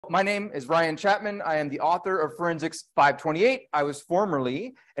My name is Ryan Chapman. I am the author of Forensics 528. I was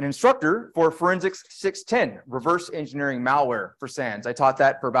formerly an instructor for Forensics 610, reverse engineering malware for SANS. I taught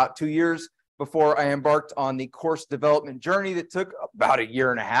that for about 2 years before I embarked on the course development journey that took about 1.5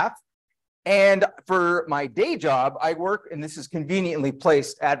 years. And for my day job, I work, and this is conveniently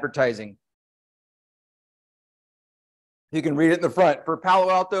placed, advertising. You can read it in the front. For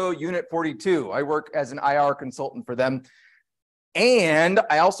Palo Alto Unit 42, I work as an IR consultant for them. And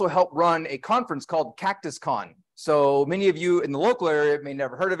I also help run a conference called CactusCon. So many of you in the local area may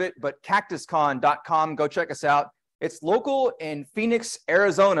never heard of it, but cactuscon.com, go check us out. It's local in Phoenix,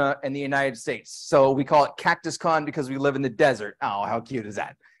 Arizona, in the United States. So we call it CactusCon because we live in the desert. Oh, how cute is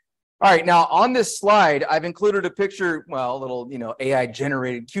that? All right, now on this slide, I've included a picture, well, a little, AI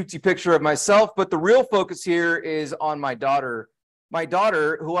generated cutesy picture of myself, but the real focus here is on my daughter. My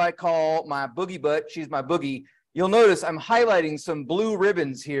daughter, who I call my boogie butt, she's my boogie. You'll notice I'm highlighting some blue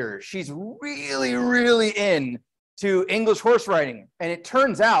ribbons here. She's really, really into English horse riding. And it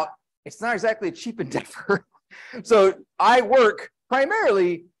turns out it's not exactly a cheap endeavor. So I work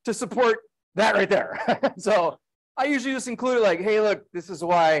primarily to support that right there. So I usually just include it like, hey, look, this is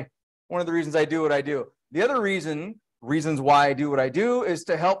why, one of the reasons I do what I do. The other reasons why I do what I do is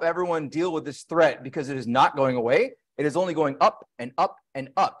to help everyone deal with this threat because it is not going away. It is only going up and up and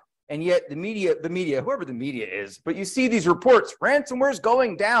up. And yet the media, whoever the media is, but you see these reports, ransomware is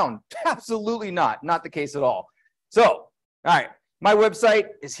going down. Absolutely not the case at all. So, all right, my website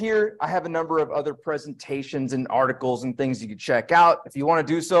is here. I have a number of other presentations and articles and things you can check out. If you want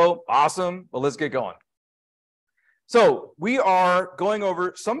to do so, awesome. Well, let's get going. So we are going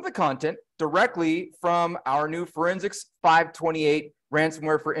over some of the content directly from our new Forensics 528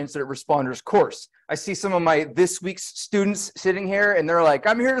 Ransomware for Incident Responders course. I see some of my this week's students sitting here and they're like,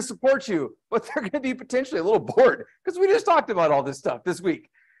 I'm here to support you, but they're going to be potentially a little bored because we just talked about all this stuff this week.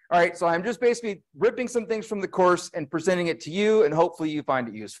 All right, so I'm just basically ripping some things from the course and presenting it to you, and hopefully you find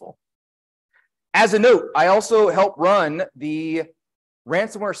it useful. As a note, I also help run the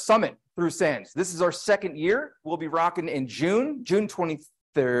Ransomware Summit through SANS. This is our second year. We'll be rocking in June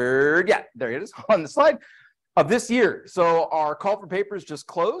 23rd. Yeah, there it is on the slide. Of this year. So our call for papers just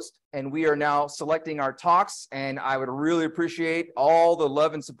closed and we are now selecting our talks, and I would really appreciate all the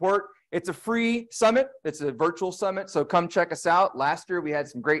love and support. It's a free summit. It's a virtual summit. So come check us out. Last year we had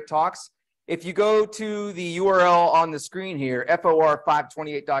some great talks. If you go to the URL on the screen here,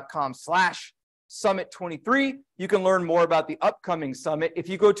 for528.com/summit23, you can learn more about the upcoming summit. If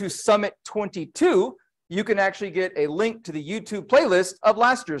you go to Summit 22, you can actually get a link to the YouTube playlist of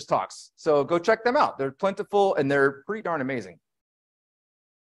last year's talks. So go check them out. They're plentiful and they're pretty darn amazing.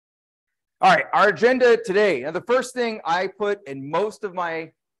 All right, our agenda today. Now, the first thing I put in most of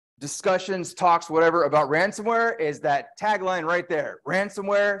my discussions, talks, whatever about ransomware is that tagline right there.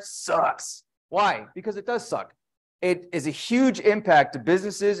 Ransomware sucks. Why? Because it does suck. It is a huge impact to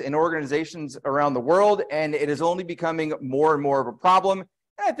businesses and organizations around the world, and it is only becoming more and more of a problem.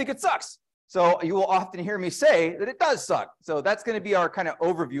 And I think it sucks. So you will often hear me say that it does suck. So that's going to be our kind of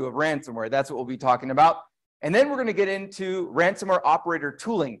overview of ransomware. That's what we'll be talking about. And then we're going to get into ransomware operator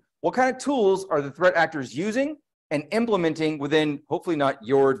tooling. What kind of tools are the threat actors using and implementing within, hopefully not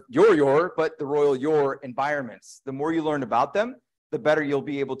your, but the royal your environments? The more you learn about them, the better you'll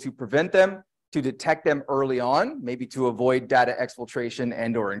be able to prevent them, to detect them early on, maybe to avoid data exfiltration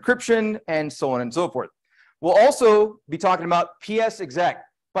and or encryption, and so on and so forth. We'll also be talking about PsExec.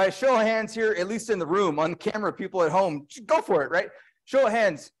 By a show of hands here, at least in the room, on camera, people at home, just go for it, right? Show of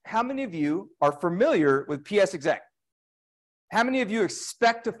hands, how many of you are familiar with PsExec? How many of you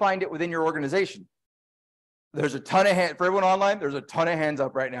expect to find it within your organization? There's a ton of hands, for everyone online, there's a ton of hands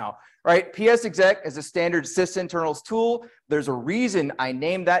up right now, right? PsExec is a standard sysinternals tool. There's a reason I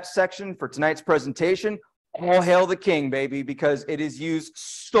named that section for tonight's presentation. All hail the king, baby, because it is used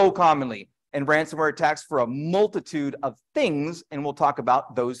so commonly and ransomware attacks for a multitude of things, and we'll talk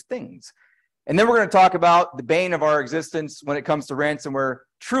about those things. And then we're going to talk about the bane of our existence when it comes to ransomware,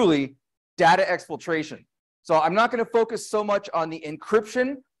 truly data exfiltration. So I'm not going to focus so much on the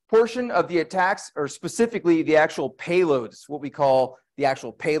encryption portion of the attacks, or specifically the actual payloads, what we call the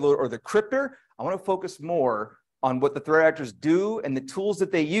actual payload or the cryptor. I want to focus more on what the threat actors do and the tools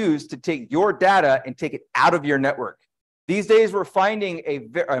that they use to take your data and take it out of your network. These days, we're finding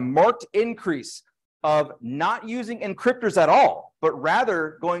a marked increase of not using encryptors at all, but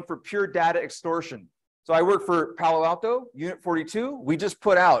rather going for pure data extortion. So I work for Palo Alto, Unit 42. We just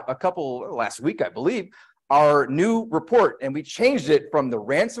put out last week, I believe, our new report, and we changed it from the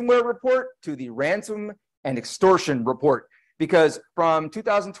ransomware report to the ransom and extortion report. Because from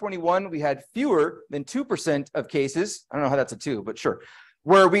 2021, we had fewer than 2% of cases. I don't know how that's a 2, but sure.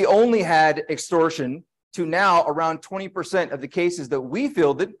 where we only had extortion to now around 20% of the cases that we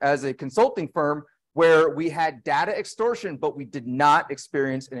fielded as a consulting firm where we had data extortion, but we did not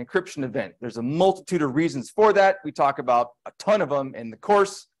experience an encryption event. There's a multitude of reasons for that. We talk about a ton of them in the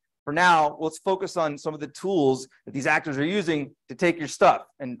course. For now, let's focus on some of the tools that these actors are using to take your stuff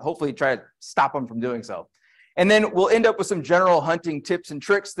and hopefully try to stop them from doing so. And then we'll end up with some general hunting tips and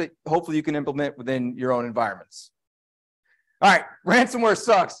tricks that hopefully you can implement within your own environments. All right, ransomware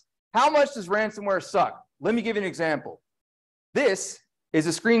sucks. How much does ransomware suck? Let me give you an example. This is a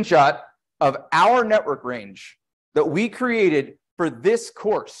screenshot of our network range that we created for this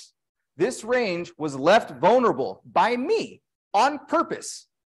course. This range was left vulnerable by me on purpose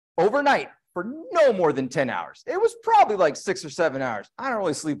overnight for no more than 10 hours. It was probably like 6 or 7 hours. I don't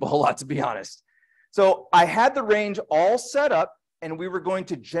really sleep a whole lot, to be honest. So I had the range all set up and we were going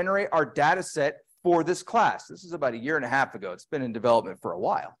to generate our data set for this class. This is about 1.5 years ago. It's been in development for a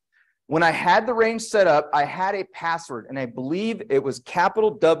while. When I had the range set up, I had a password, and I believe it was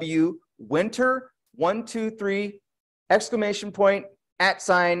capital W winter 123 exclamation point @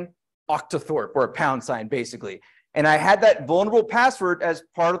 Octothorpe, or a pound sign basically. And I had that vulnerable password as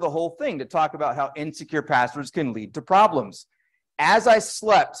part of the whole thing to talk about how insecure passwords can lead to problems. As I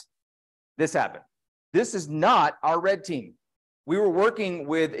slept, this happened. This is not our red team. We were working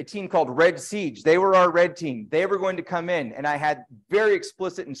with a team called Red Siege. They were our red team. They were going to come in, and I had very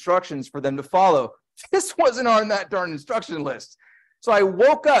explicit instructions for them to follow. This wasn't on that darn instruction list. So I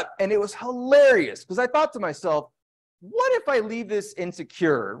woke up, and it was hilarious because I thought to myself, what if I leave this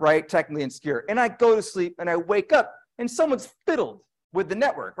insecure, right? Technically insecure, and I go to sleep and I wake up and someone's fiddled with the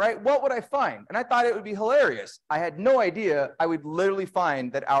network, right? What would I find? And I thought it would be hilarious. I had no idea I would literally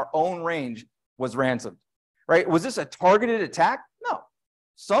find that our own range was ransomed. Right? Was this a targeted attack? No.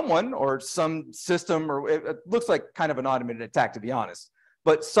 Someone or some system, or it looks like kind of an automated attack, to be honest.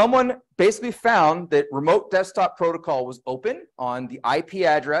 But someone basically found that remote desktop protocol was open on the IP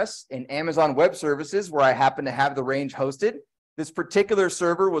address in Amazon Web Services, where I happen to have the range hosted. This particular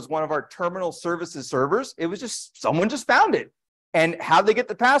server was one of our terminal services servers. It was just, someone just found it. And how'd they get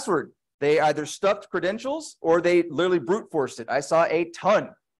the password? They either stuffed credentials or they literally brute forced it. I saw a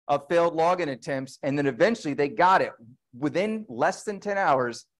ton of failed login attempts, and then eventually they got it within less than 10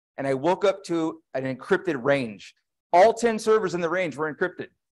 hours, and I woke up to an encrypted range. All 10 servers in the range were encrypted,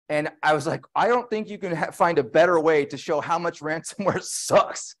 and I was like, I don't think you can find a better way to show how much ransomware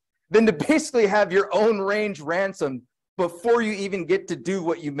sucks than to basically have your own range ransomed before you even get to do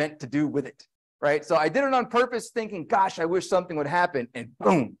what you meant to do with it, right? So I did it on purpose thinking, gosh, I wish something would happen, and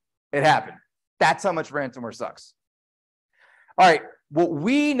boom, it happened. That's how much ransomware sucks. All right. What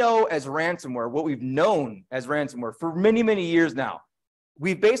we know as ransomware, what we've known as ransomware for many, many years now,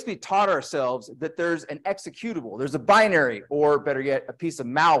 we've basically taught ourselves that there's an executable, there's a binary, or better yet, a piece of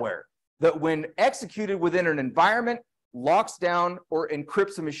malware that when executed within an environment, locks down or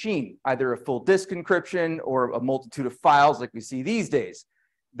encrypts a machine, either a full disk encryption or a multitude of files like we see these days.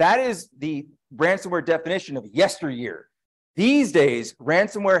 That is the ransomware definition of yesteryear. These days,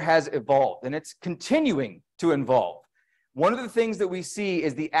 ransomware has evolved, and it's continuing to evolve. One of the things that we see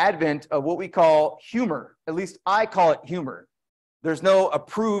is the advent of what we call humor. At least I call it humor. There's no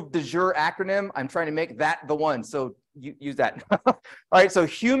approved de jure acronym. I'm trying to make that the one, so use that. All right, so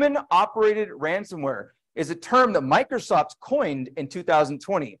human operated ransomware is a term that Microsoft coined in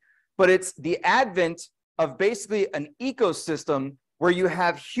 2020, but it's the advent of basically an ecosystem where you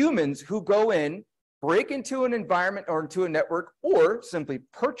have humans who go in, break into an environment or into a network, or simply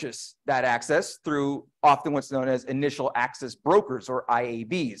purchase that access through often what's known as initial access brokers, or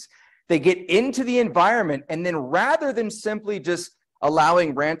IABs. They get into the environment, and then rather than simply just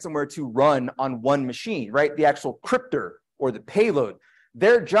allowing ransomware to run on one machine, right, the actual cryptor or the payload,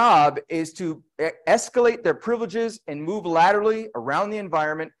 their job is to escalate their privileges and move laterally around the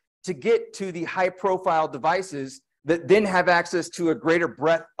environment to get to the high profile devices that then have access to a greater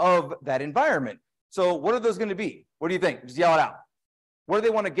breadth of that environment. So what are those going to be? What do you think? Just yell it out. What do they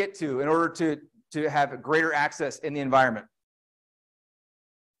want to get to in order to have a greater access in the environment?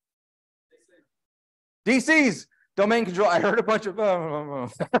 DCs, domain control. I heard a bunch of,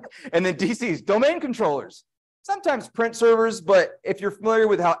 and then DCs, domain controllers. Sometimes print servers, but if you're familiar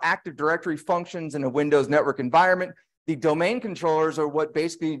with how Active Directory functions in a Windows network environment, the domain controllers are what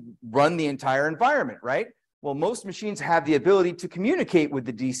basically run the entire environment, right? Well, most machines have the ability to communicate with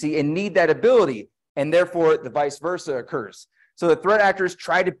the DC and need that ability, and therefore the vice versa occurs. So the threat actors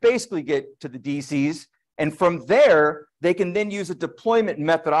try to basically get to the DCs, and from there, they can then use a deployment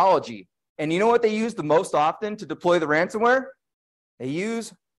methodology. And you know what they use the most often to deploy the ransomware? They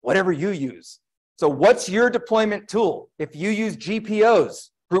use whatever you use. So what's your deployment tool? If you use GPOs,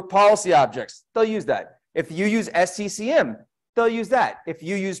 group policy objects, they'll use that. If you use SCCM, they'll use that. If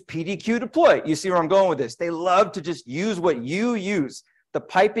you use PDQ deploy, you see where I'm going with this. They love to just use what you use. The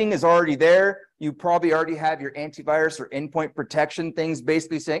piping is already there. You probably already have your antivirus or endpoint protection things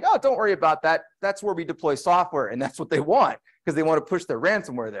basically saying, oh, don't worry about that. That's where we deploy software. And that's what they want because they want to push their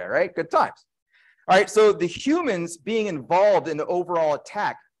ransomware there, right? Good times. All right, so the humans being involved in the overall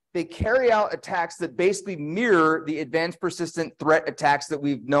attack, they carry out attacks that basically mirror the advanced persistent threat attacks that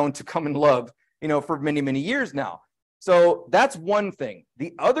we've known to come and love, for many, many years now. So that's one thing.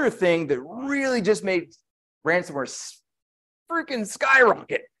 The other thing that really just made ransomware freaking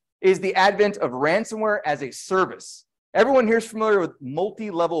skyrocket is the advent of ransomware as a service. Everyone here is familiar with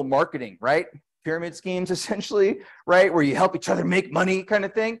multi-level marketing, right? Pyramid schemes, essentially, right? Where you help each other make money kind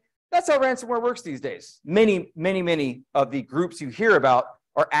of thing. That's how ransomware works these days. Many, many, many of the groups you hear about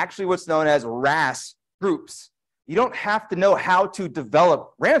are actually what's known as RAS groups. You don't have to know how to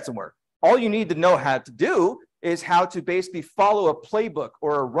develop ransomware. All you need to know how to do is how to basically follow a playbook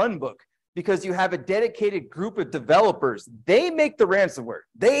or a run book, because you have a dedicated group of developers. They make the ransomware.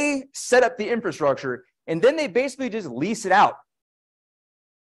 They set up the infrastructure, and then they basically just lease it out.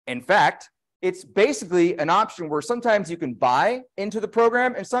 In fact, it's basically an option where sometimes you can buy into the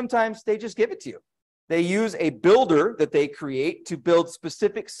program, and sometimes they just give it to you. They use a builder that they create to build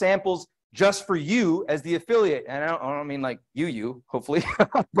specific samples just for you as the affiliate. And I don't mean like you, hopefully,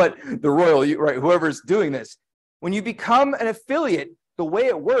 but the royal you, right? Whoever's doing this. When you become an affiliate, the way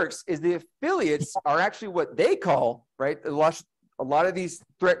it works is the affiliates are actually what they call, right? A lot of these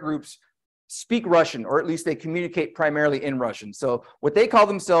threat groups speak Russian, or at least they communicate primarily in Russian. So what they call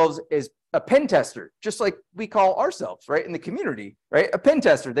themselves is a pen tester, just like we call ourselves, right? In the community, right? A pen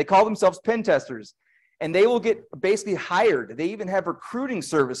tester. They call themselves pen testers. And they will get basically hired. They even have recruiting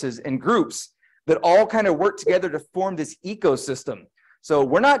services and groups that all kind of work together to form this ecosystem. So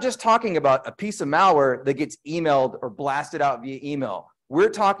we're not just talking about a piece of malware that gets emailed or blasted out via email. We're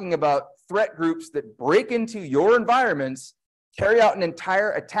talking about threat groups that break into your environments, carry out an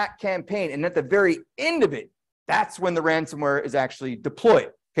entire attack campaign, and at the very end of it, that's when the ransomware is actually deployed,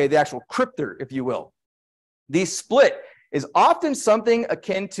 okay, the actual cryptor, if you will. The split is often something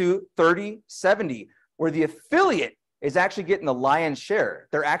akin to 30-70, where the affiliate is actually getting the lion's share.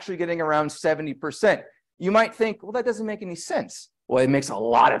 They're actually getting around 70%. You might think, well, that doesn't make any sense. Well, it makes a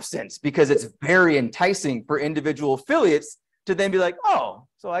lot of sense because it's very enticing for individual affiliates to then be like, oh,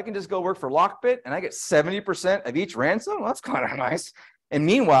 so I can just go work for Lockbit and I get 70% of each ransom? Well, that's kind of nice. And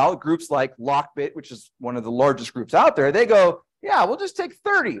meanwhile, groups like Lockbit, which is one of the largest groups out there, they go, yeah, we'll just take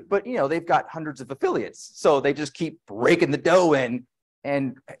 30. But, they've got hundreds of affiliates. So they just keep breaking the dough in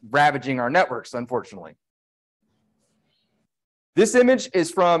and ravaging our networks, unfortunately. This image is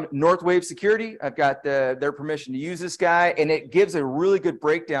from Northwave Security. I've got their permission to use this guy, and it gives a really good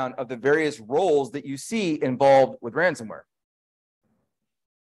breakdown of the various roles that you see involved with ransomware.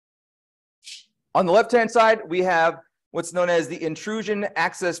 On the left-hand side, we have what's known as the intrusion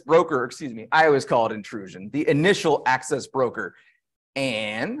access broker. Excuse me, I always call it intrusion, the initial access broker.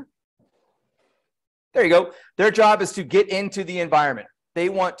 And there you go. Their job is to get into the environment. They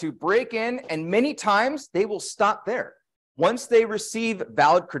want to break in, and many times they will stop there. Once they receive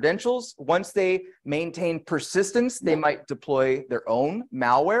valid credentials, once they maintain persistence, they might deploy their own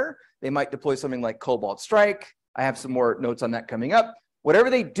malware. They might deploy something like Cobalt Strike. I have some more notes on that coming up. Whatever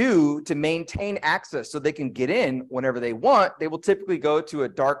they do to maintain access so they can get in whenever they want, they will typically go to a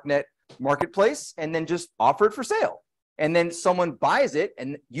darknet marketplace and then just offer it for sale. And then someone buys it,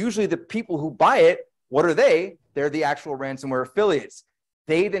 and usually the people who buy it, what are they? They're the actual ransomware affiliates.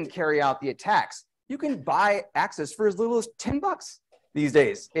 They then carry out the attacks. You can buy access for as little as $10 these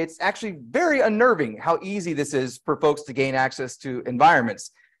days. It's actually very unnerving how easy this is for folks to gain access to environments.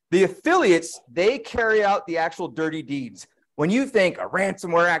 The affiliates, they carry out the actual dirty deeds. When you think a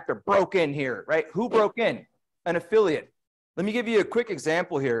ransomware actor broke in here, right? Who broke in? An affiliate. Let me give you a quick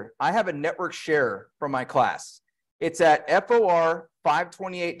example here. I have a network share from my class. It's at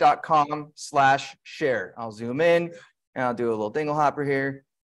for528.com/share. I'll zoom in and I'll do a little dingle hopper here.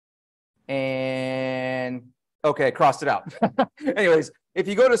 And okay, I crossed it out. Anyways, if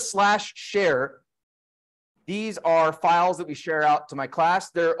you go to /share, these are files that we share out to my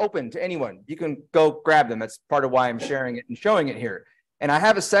class. They're open to anyone. You can go grab them. That's part of why I'm sharing it and showing it here. And I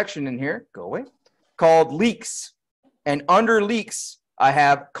have a section in here, go away, called leaks. And under leaks, I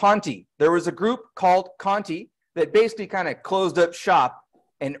have Conti. There was a group called Conti that basically kind of closed up shop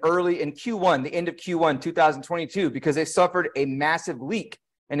in Q1, the end of Q1 2022, because they suffered a massive leak.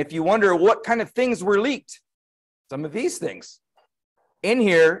 And if you wonder what kind of things were leaked, some of these things. In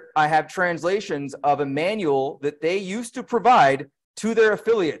here, I have translations of a manual that they used to provide to their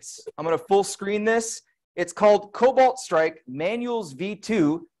affiliates. I'm going to full screen this. It's called Cobalt Strike Manuals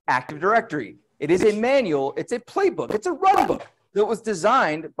V2 Active Directory. It is a manual. It's a playbook. It's a run book that was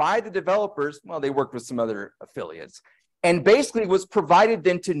designed by the developers. Well, they worked with some other affiliates and basically was provided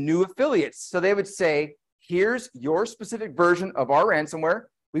then to new affiliates. So they would say, here's your specific version of our ransomware.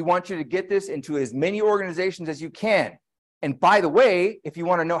 We want you to get this into as many organizations as you can. And by the way, if you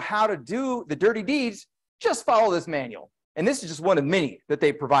want to know how to do the dirty deeds, just follow this manual. And this is just one of many that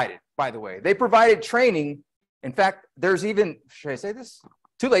they provided, by the way. They provided training. In fact, there's even, should I say this?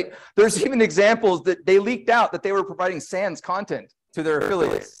 Too late. There's even examples that they leaked out that they were providing SANS content to their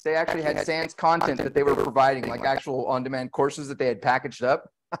affiliates. They actually had SANS content that they were providing, like actual on-demand courses that they had packaged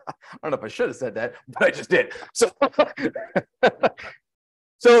up. I don't know if I should have said that, but I just did. So,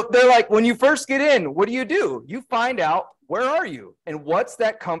 so they're like, when you first get in, what do? You find out, where are you? And what's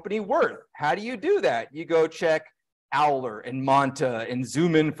that company worth? How do you do that? You go check Owler and Monta and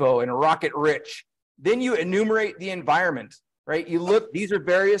ZoomInfo and Rocket Rich. Then you enumerate the environment, right? You look, these are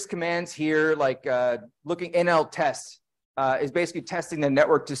various commands here, like looking NL test is basically testing the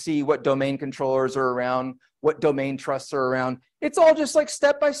network to see what domain controllers are around, what domain trusts are around. It's all just like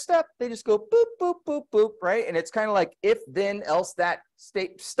step by step. They just go boop, boop, boop, boop, right? And it's kind of like if, then, else, that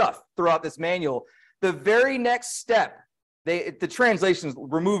state stuff throughout this manual. The very next step, the translation is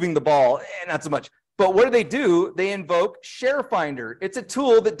removing the ball, not so much. But what do? They invoke ShareFinder. It's a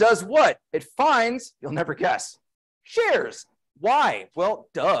tool that does what? It finds, you'll never guess, shares. Why? Well,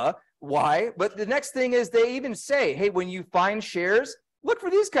 duh, why? But the next thing is they even say, hey, when you find shares, look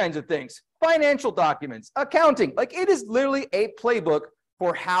for these kinds of things. Financial documents, accounting. Like it is literally a playbook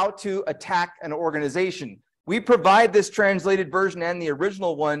for how to attack an organization. We provide this translated version and the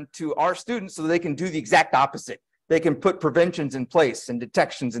original one to our students so they can do the exact opposite. They can put preventions in place and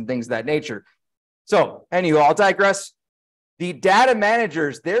detections and things of that nature. So anyway, I'll digress. The data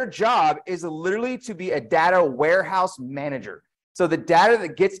managers, their job is literally to be a data warehouse manager. So the data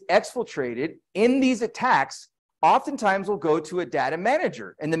that gets exfiltrated in these attacks oftentimes will go to a data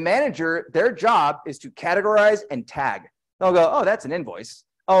manager. And the manager, their job is to categorize and tag. They'll go, oh, that's an invoice.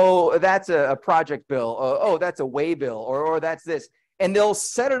 Oh, that's a project bill. Oh, that's a way bill, or that's this. And they'll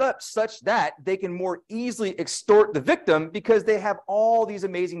set it up such that they can more easily extort the victim because they have all these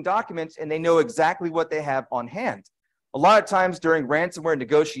amazing documents and they know exactly what they have on hand. A lot of times during ransomware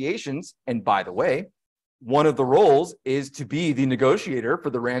negotiations, and by the way, one of the roles is to be the negotiator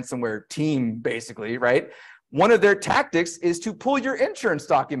for the ransomware team, basically, right? One of their tactics is to pull your insurance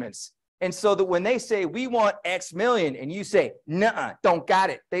documents. And so that when they say, we want X million, and you say, nuh-uh, don't got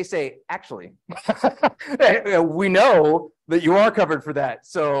it. They say, actually, we know that you are covered for that.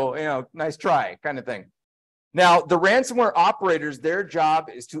 So, nice try kind of thing. Now, the ransomware operators, their job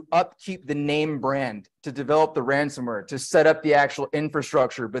is to upkeep the name brand, to develop the ransomware, to set up the actual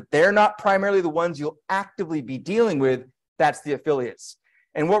infrastructure, but they're not primarily the ones you'll actively be dealing with. That's the affiliates.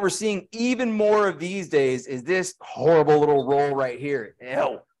 And what we're seeing even more of these days is this horrible little role right here.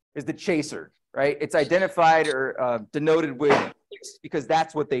 Ew. Is the chaser, right? It's identified or denoted with because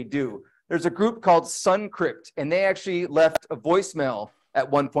that's what they do. There's a group called SunCrypt, and they actually left a voicemail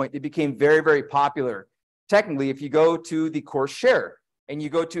at one point. They became very, very popular. Technically, if you go to the course share and you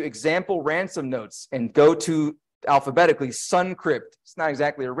go to example ransom notes and go to alphabetically SunCrypt, it's not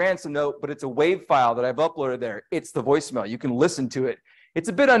exactly a ransom note, but it's a WAV file that I've uploaded there. It's the voicemail. You can listen to it. It's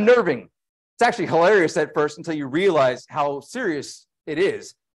a bit unnerving. It's actually hilarious at first until you realize how serious it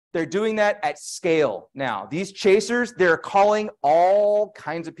is. They're doing that at scale now. These chasers, they're calling all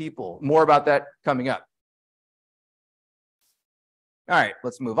kinds of people. More about that coming up. All right,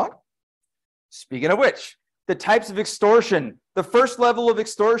 let's move on. Speaking of which, the types of extortion. The first level of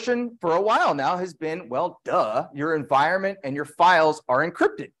extortion for a while now has been, well, duh, your environment and your files are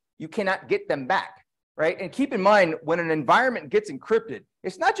encrypted. You cannot get them back, right? And keep in mind, when an environment gets encrypted,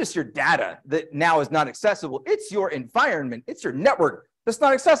 it's not just your data that now is not accessible. It's your environment. It's your network that's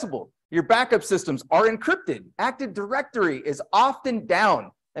not accessible. Your backup systems are encrypted. Active Directory is often down.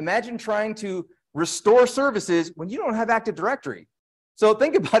 Imagine trying to restore services when you don't have Active Directory. So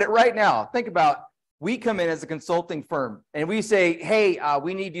think about it right now. Think about, we come in as a consulting firm and we say, hey,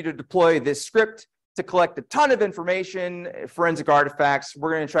 we need you to deploy this script to collect a ton of information, forensic artifacts.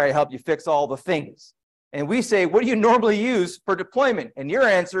 We're going to try to help you fix all the things. And we say, what do you normally use for deployment? And your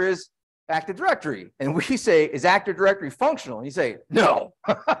answer is Active Directory. And we say, is Active Directory functional? And you say, no,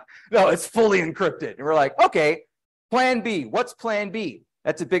 no, it's fully encrypted. And we're like, okay, plan B. What's plan B?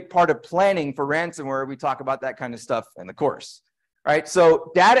 That's a big part of planning for ransomware. We talk about that kind of stuff in the course, right?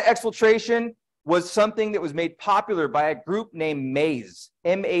 So data exfiltration, was something that was made popular by a group named Maze,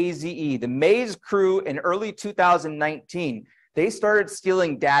 M-A-Z-E. The Maze crew in early 2019, they started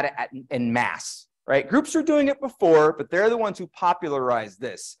stealing data en masse, right? Groups are doing it before, but they're the ones who popularized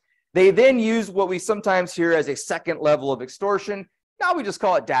this. They then use what we sometimes hear as a second level of extortion. Now we just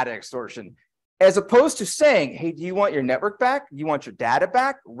call it data extortion. As opposed to saying, hey, do you want your network back? Do you want your data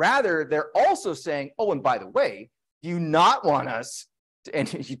back? Rather, they're also saying, oh, and by the way, do you not want us,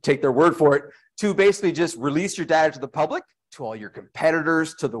 and you take their word for it, to basically just release your data to the public, to all your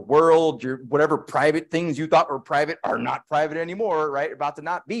competitors, to the world, your whatever private things you thought were private are not private anymore, right? About to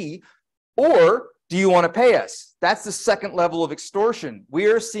not be. Or do you want to pay us? That's the second level of extortion. We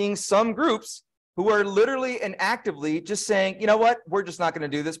are seeing some groups who are literally and actively just saying, you know what, we're just not going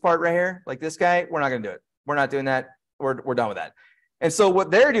to do this part right here. Like this guy, we're not going to do it. We're not doing that. We're done with that. And so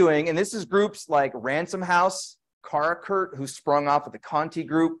what they're doing, and this is groups like Ransom House, Karakurt, who sprung off of the Conti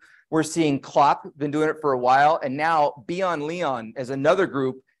group. We're seeing Klopp, been doing it for a while. And now Beyond Leon as another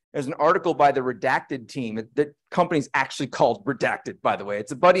group. There's an article by the Redacted team. The company's actually called Redacted, by the way.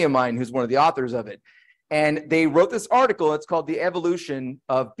 It's a buddy of mine who's one of the authors of it. And they wrote this article. It's called The Evolution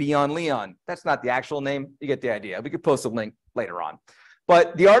of Beyond Leon. That's not the actual name. You get the idea. We could post a link later on.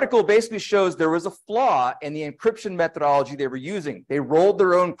 But the article basically shows there was a flaw in the encryption methodology they were using. They rolled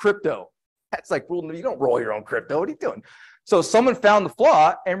their own crypto. That's like, well, you don't roll your own crypto. What are you doing? So someone found the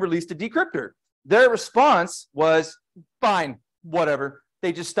flaw and released a decryptor. Their response was, fine, whatever.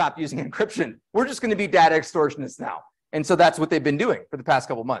 They just stopped using encryption. We're just going to be data extortionists now. And so that's what they've been doing for the past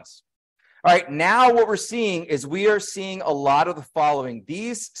couple of months. All right, now what we're seeing is we are seeing a lot of the following.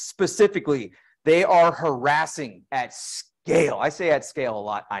 These specifically, they are harassing at scale. I say at scale a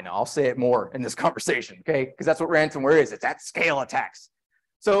lot. I know, I'll say it more in this conversation, okay? Because that's what ransomware is. It's at scale attacks.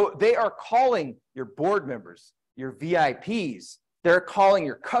 So they are calling your board members, your VIPs. They're calling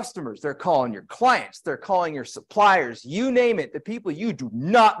your customers. They're calling your clients. They're calling your suppliers. You name it, the people you do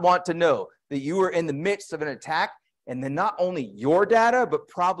not want to know that you are in the midst of an attack. And then not only your data, but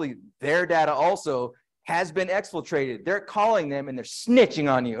probably their data also has been exfiltrated. They're calling them and they're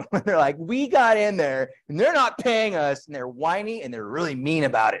snitching on you. They're like, we got in there and they're not paying us, and they're whiny and they're really mean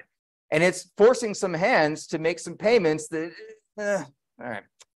about it. And it's forcing some hands to make some payments that, all right.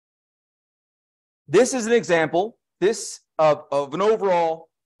 This is an example of an overall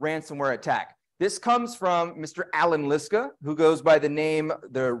ransomware attack. This comes from Mr. Alan Liska, who goes by the name,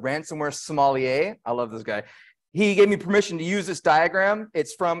 the ransomware sommelier. I love this guy. He gave me permission to use this diagram.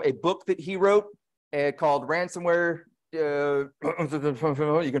 It's from a book that he wrote called Ransomware. You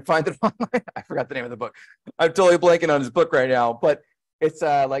can find it online. I forgot the name of the book. I'm totally blanking on his book right now, but it's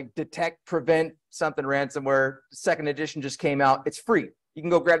like Detect, Prevent, something ransomware. Second edition just came out. It's free. You can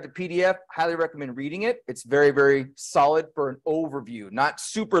go grab the PDF. Highly recommend reading it. It's very, very solid for an overview. Not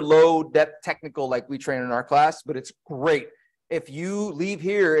super low depth technical like we train in our class, but it's great. If you leave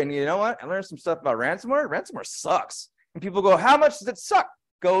here and you know what, I learned some stuff about ransomware. Ransomware sucks. And people go, how much does it suck?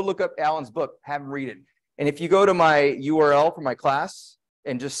 Go look up Alan's book, have him read it. And if you go to my URL for my class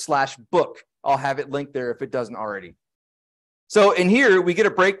and just /book, I'll have it linked there if it doesn't already. So in here, we get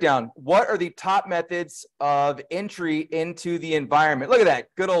a breakdown. What are the top methods of entry into the environment? Look at that,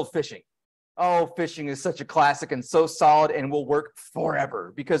 good old phishing. Oh, phishing is such a classic and so solid and will work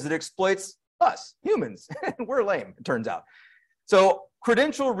forever because it exploits us, humans. We're lame, it turns out. So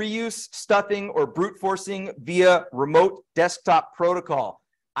credential reuse, stuffing, or brute forcing via remote desktop protocol.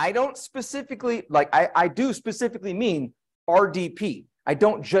 I don't specifically, I do specifically mean RDP. I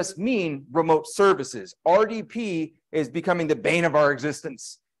don't just mean remote services. RDP is becoming the bane of our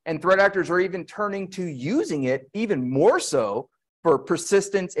existence. And threat actors are even turning to using it even more so for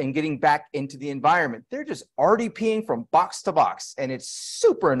persistence and getting back into the environment. They're just RDPing from box to box, and it's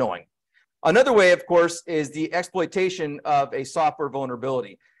super annoying. Another way, of course, is the exploitation of a software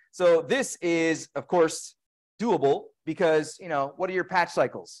vulnerability. So this is, of course, doable because, you know, what are your patch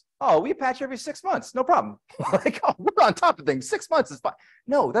cycles? Oh, we patch every 6 months, no problem. Like, oh, we're on top of things. 6 months is fine.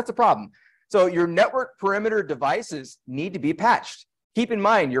 No, that's a problem. So your network perimeter devices need to be patched. Keep in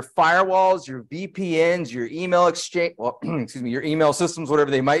mind your firewalls, your VPNs, your email exchange, well, excuse me, your email systems,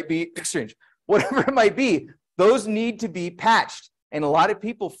 whatever they might be, exchange, whatever it might be, those need to be patched. And a lot of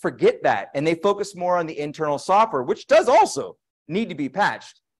people forget that, and they focus more on the internal software, which does also need to be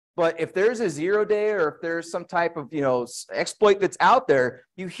patched. But if there's a 0-day or if there's some type of, you know, exploit that's out there,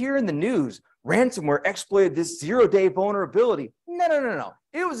 you hear in the news, ransomware exploited this 0-day vulnerability. No.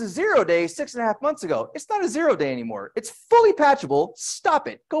 It was a 0-day 6.5 months ago. It's not a 0-day anymore. It's fully patchable. Stop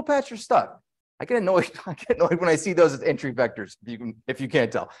it. Go patch your stuff. I get annoyed when I see those as entry vectors, if you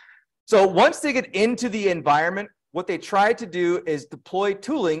can't tell. So once they get into the environment, what they try to do is deploy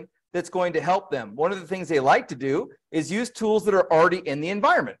tooling that's going to help them. One of the things they like to do is use tools that are already in the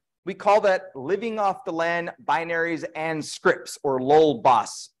environment. We call that living off the land binaries and scripts, or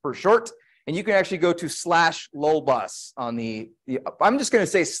lolbos for short. And you can actually go to /lolbos on I'm just going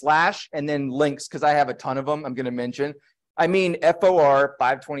to say slash and then links because I have a ton of them I'm going to mention. I mean,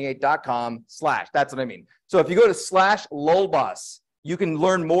 FOR528.com/. That's what I mean. So if you go to /lolbos, you can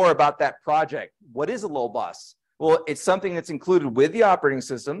learn more about that project. What is a lolbos? Well, it's something that's included with the operating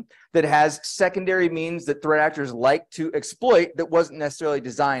system that has secondary means that threat actors like to exploit that wasn't necessarily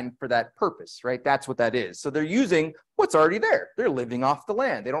designed for that purpose, right? That's what that is. So they're using what's already there. They're living off the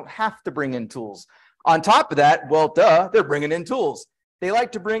land. They don't have to bring in tools. On top of that, well, duh, they're bringing in tools. They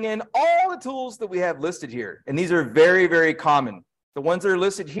like to bring in all the tools that we have listed here. And these are very, very common. The ones that are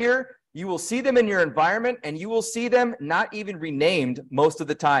listed here, you will see them in your environment and you will see them not even renamed most of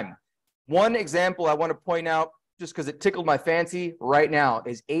the time. One example I want to point out, just because it tickled my fancy right now,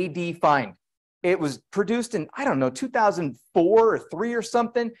 is AD Find. It was produced in, I don't know, 2004 or 3 or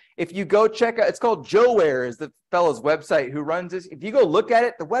something. If you go check out, it's called Joeware is the fellow's website who runs this. If you go look at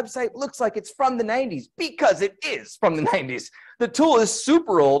it, the website looks like it's from the 90s because it is from the 90s. The tool is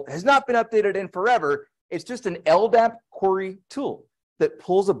super old, has not been updated in forever. It's just an LDAP query tool that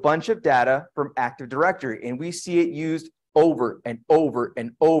pulls a bunch of data from Active Directory, and we see it used over and over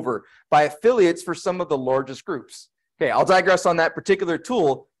and over by affiliates for some of the largest groups. Okay, I'll digress on that particular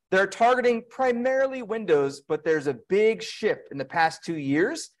tool. They're targeting primarily Windows, but there's a big shift in the past 2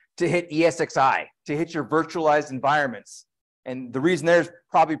 years to hit ESXi, to hit your virtualized environments. And the reason there's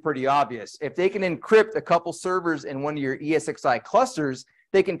probably pretty obvious. If they can encrypt a couple servers in one of your ESXi clusters,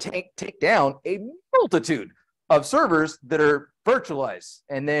 they can take down a multitude of servers that are virtualized.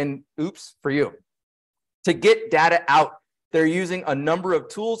 And then, oops, for you. To get data out, they're using a number of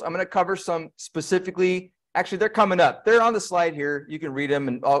tools. I'm going to cover some specifically. Actually, they're coming up. They're on the slide here. You can read them,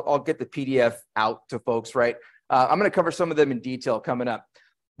 and I'll get the PDF out to folks, right? I'm going to cover some of them in detail coming up.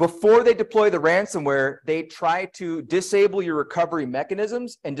 Before they deploy the ransomware, they try to disable your recovery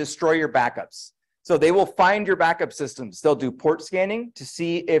mechanisms and destroy your backups. So they will find your backup systems. They'll do port scanning to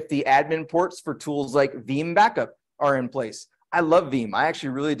see if the admin ports for tools like Veeam Backup are in place. I love Veeam. I actually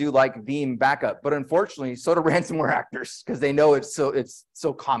really do like Veeam Backup, but unfortunately, so do ransomware actors because they know it's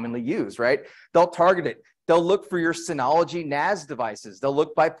so commonly used, right? They'll target it. They'll look for your Synology NAS devices. They'll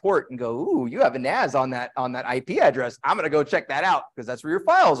look by port and go, ooh, you have a NAS on that IP address. I'm going to go check that out because that's where your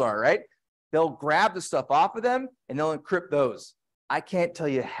files are, right? They'll grab the stuff off of them and they'll encrypt those. I can't tell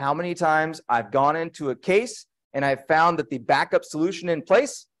you how many times I've gone into a case and I've found that the backup solution in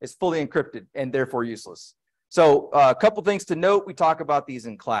place is fully encrypted and therefore useless. So a couple things to note, we talk about these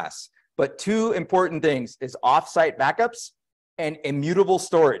in class, but 2 important things is offsite backups and immutable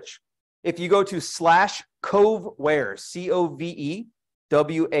storage. If you go to /Coveware, C-O-V-E-W-A-R-E,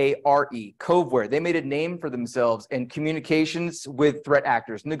 Coveware, they made a name for themselves in communications with threat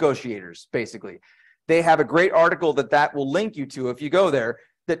actors, negotiators, basically. They have a great article that will link you to if you go there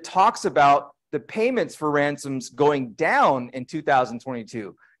that talks about the payments for ransoms going down in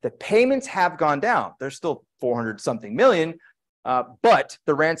 2022. The payments have gone down. They're still 400-something million, but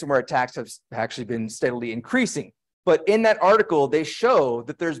the ransomware attacks have actually been steadily increasing. But in that article, they show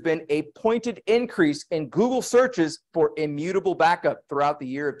that there's been a pointed increase in Google searches for immutable backup throughout the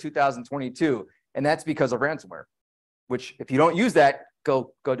year of 2022. And that's because of ransomware, which if you don't use that,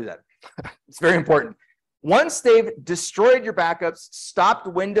 go do that. It's very important. Once they've destroyed your backups, stopped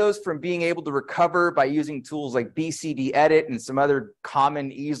Windows from being able to recover by using tools like BCD Edit and some other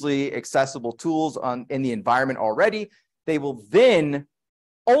common, easily accessible tools in the environment already, they will then,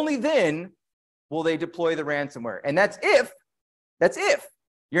 only then, will they deploy the ransomware. And that's if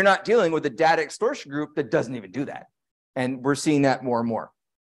you're not dealing with a data extortion group that doesn't even do that. And we're seeing that more and more.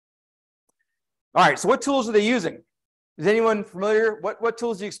 All right, so what tools are they using? Is anyone familiar? What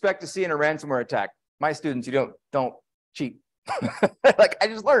tools do you expect to see in a ransomware attack? My students, you don't cheat. Like I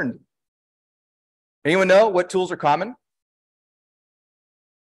just learned. Anyone know what tools are common?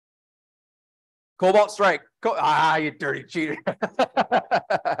 Cobalt Strike. You dirty cheater.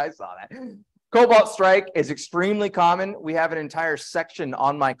 I saw that. Cobalt Strike is extremely common. We have an entire section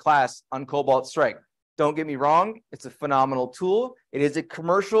on my class on Cobalt Strike. Don't get me wrong, it's a phenomenal tool. It is a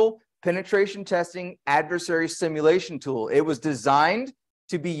commercial penetration testing adversary simulation tool. It was designed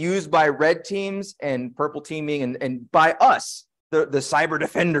to be used by red teams and purple teaming and by us, the cyber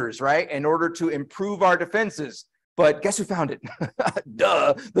defenders, right? In order to improve our defenses. But guess who found it?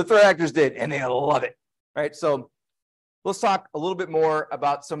 Duh, the threat actors did, and they love it, right? So let's talk a little bit more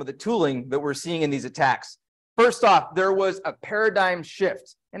about some of the tooling that we're seeing in these attacks. First off, there was a paradigm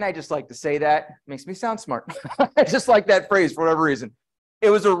shift. And I just like to say that. It makes me sound smart. I just like that phrase for whatever reason. It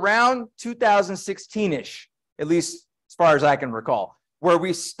was around 2016-ish, at least as far as I can recall, where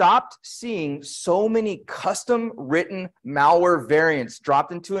we stopped seeing so many custom written malware variants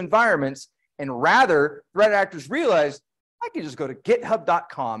dropped into environments, and rather threat actors realized I could just go to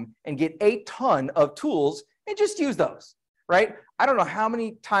github.com and get a ton of tools and just use those, right? I don't know how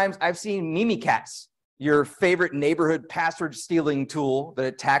many times I've seen Mimikatz, your favorite neighborhood password stealing tool that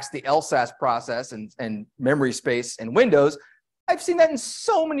attacks the LSAS process and memory space in Windows. I've seen that in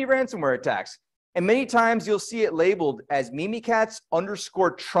so many ransomware attacks. And many times you'll see it labeled as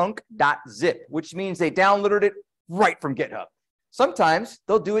mimikatz_trunk.zip, which means they downloaded it right from GitHub. Sometimes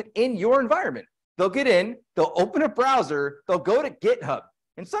they'll do it in your environment. They'll get in, they'll open a browser, they'll go to GitHub.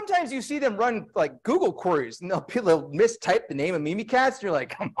 And sometimes you see them run like Google queries, and they'll mistype the name of Mimikatz. And you're like,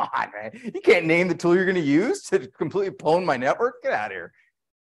 come on, man. You can't name the tool you're going to use to completely pwn my network. Get out of here.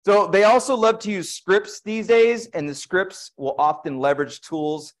 So they also love to use scripts these days, and the scripts will often leverage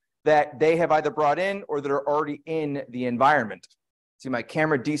tools that they have either brought in or that are already in the environment. See, my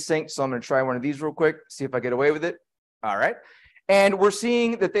camera desynced, so I'm going to try one of these real quick, see if I get away with it. All right. And we're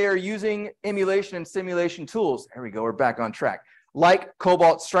seeing that they are using emulation and simulation tools. There we go. We're back on track. Like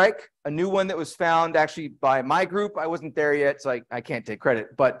Cobalt Strike, a new one that was found actually by my group. I wasn't there yet, so I can't take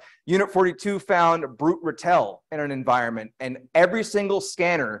credit. But Unit 42 found Brute Ratel in an environment. And every single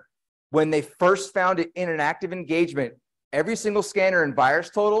scanner, when they first found it in an active engagement, every single scanner in virus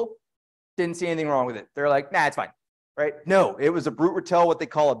total didn't see anything wrong with it. They're like, nah, it's fine, right? No, it was a Brute Ratel, what they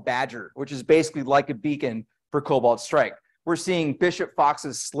call a badger, which is basically like a beacon for Cobalt Strike. We're seeing Bishop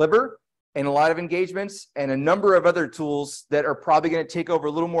Fox's Sliver in a lot of engagements, and a number of other tools that are probably going to take over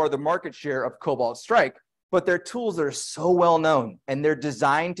a little more of the market share of Cobalt Strike, but they're tools that are so well known, and they're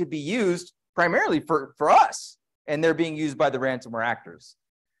designed to be used primarily for us, and they're being used by the ransomware actors.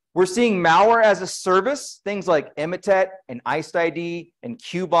 We're seeing malware as a service, things like Imitet and IcedID and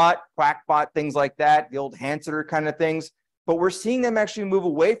Qbot, Quackbot, things like that, the old Hanseter kind of things, but we're seeing them actually move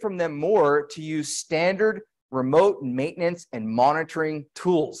away from them more to use standard remote maintenance and monitoring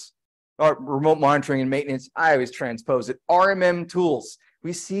tools. Or remote monitoring and maintenance, I always transpose it, RMM tools.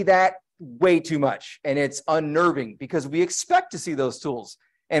 We see that way too much, and it's unnerving because we expect to see those tools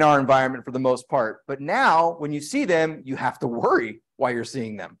in our environment for the most part. But now, when you see them, you have to worry why you're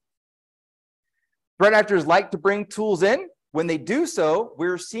seeing them. Threat actors like to bring tools in. When they do so,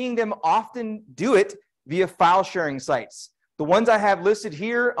 we're seeing them often do it via file sharing sites. The ones I have listed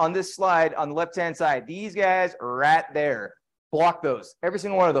here on this slide on the left-hand side, these guys are right there. Block those, every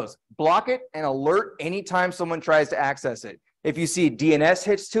single one of those. Block it and alert anytime someone tries to access it. If you see DNS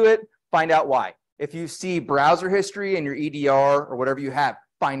hits to it, find out why. If you see browser history in your EDR or whatever you have,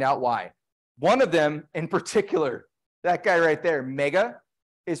 find out why. One of them in particular, that guy right there, Mega,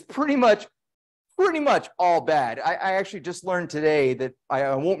 is pretty much all bad. I actually just learned today that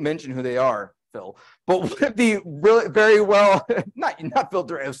I won't mention who they are, Phil, but one of the really very well, not Phil,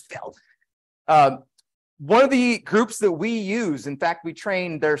 it was Phil. One of the groups that we use, in fact, we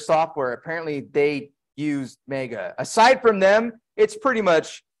trained their software. Apparently, they use Mega. Aside from them, it's pretty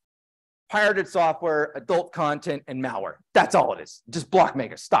much pirated software, adult content, and malware. That's all it is. Just block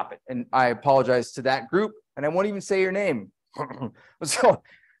Mega. Stop it. And I apologize to that group, and I won't even say your name. So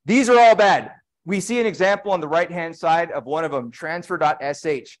these are all bad. We see an example on the right-hand side of one of them,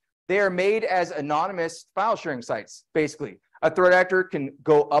 transfer.sh. They are made as anonymous file sharing sites, basically. A threat actor can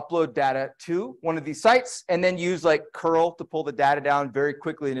go upload data to one of these sites and then use like curl to pull the data down very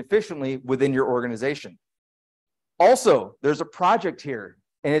quickly and efficiently within your organization. Also, there's a project here,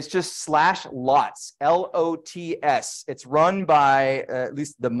 and it's just /lots, LOTS. It's run by at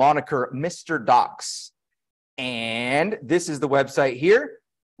least the moniker Mr. Docs. And this is the website here.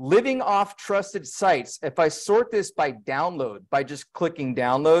 Living off trusted sites. If I sort this by download, by just clicking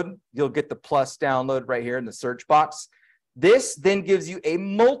download, you'll get the plus download right here in the search box. This then gives you a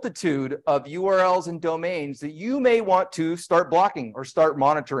multitude of URLs and domains that you may want to start blocking or start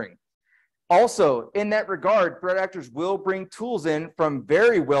monitoring. Also, in that regard, threat actors will bring tools in from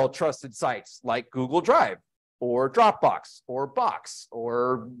very well trusted sites like Google Drive or Dropbox or Box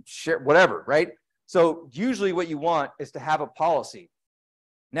or share, whatever, right? So usually what you want is to have a policy.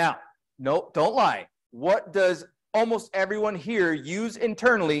 Now, no, don't lie. What does almost everyone here use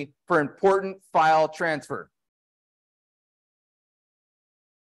internally for important file transfer?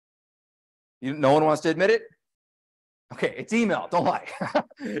 No one wants to admit it? Okay, it's email. Don't lie.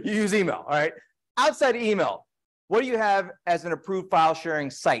 You use email, all right? Outside of email, what do you have as an approved file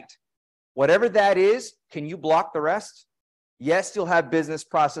sharing site? Whatever that is, can you block the rest? Yes, you'll have business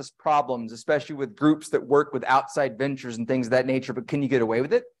process problems, especially with groups that work with outside ventures and things of that nature, but can you get away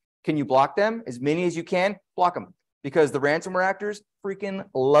with it? Can you block them? As many as you can, block them. because the ransomware actors freaking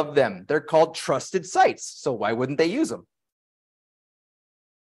love them. They're called trusted sites, so why wouldn't they use them?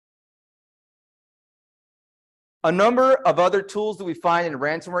 A number of other tools that we find in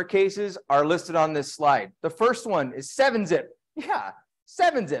ransomware cases are listed on this slide. The first one is 7-Zip. Yeah,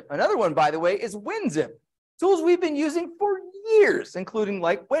 7-Zip. Another one, by the way, is Winzip. Tools we've been using for years, including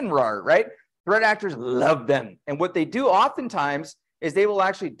like WinRAR, right? Threat actors love them. And what they do oftentimes is they will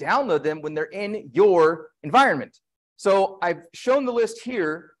actually download them when they're in your environment. So I've shown the list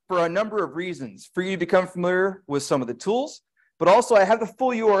here for a number of reasons for you to become familiar with some of the tools, but also I have the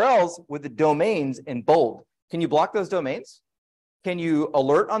full URLs with the domains in bold. Can you block those domains? Can you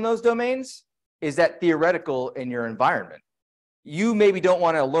alert on those domains? Is that theoretical in your environment? You maybe don't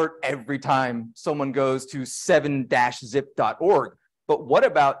want to alert every time someone goes to 7-zip.org, but what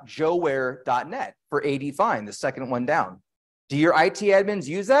about joeware.net for AD Fine, the second one down? Do your IT admins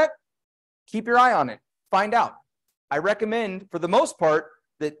use that? Keep your eye on it. Find out. I recommend, for the most part,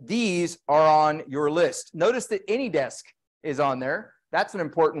 that these are on your list. Notice that AnyDesk is on there. That's an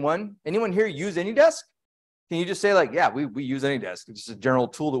important one. Anyone here use AnyDesk? Can you just say like, yeah, we use AnyDesk. It's just a general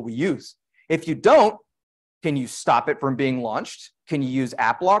tool that we use. If you don't, can you stop it from being launched? Can you use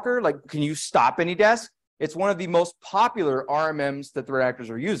AppLocker? Like, can you stop AnyDesk? It's one of the most popular RMMs that threat actors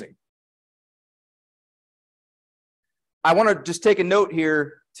are using. I want to just take a note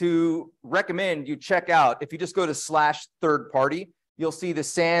here to recommend you check out. If you just go to /third-party, you'll see the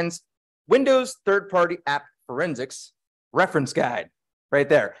SANS Windows Third-Party App Forensics Reference Guide right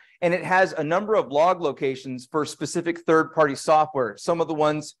there. And it has a number of log locations for specific third-party software. Some of the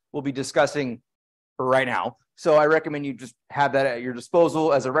ones we'll be discussing right now. So I recommend you just have that at your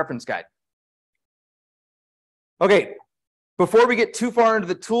disposal as a reference guide. Okay, before we get too far into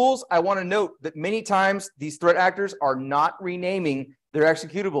the tools, I want to note that many times these threat actors are not renaming their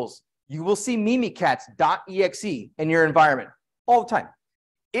executables. You will see mimikatz.exe in your environment all the time.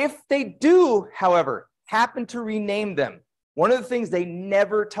 If they do, however, happen to rename them, one of the things they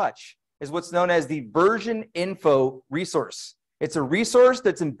never touch is what's known as the version info resource. It's a resource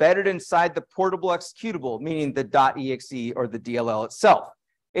that's embedded inside the portable executable, meaning the .exe or the DLL itself.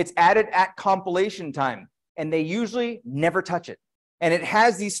 It's added at compilation time, and they usually never touch it. And it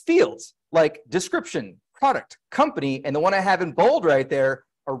has these fields like description, product, company, and the one I have in bold right there,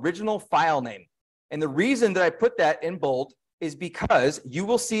 original file name. And the reason that I put that in bold is because you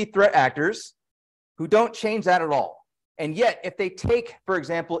will see threat actors who don't change that at all. And yet, if they take, for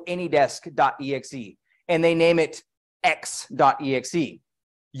example, anydesk.exe and they name it x.exe,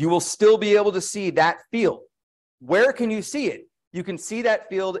 you will still be able to see that field. Where can you see it? You can see that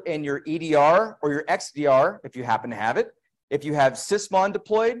field in your EDR or your XDR if you happen to have it. If you have sysmon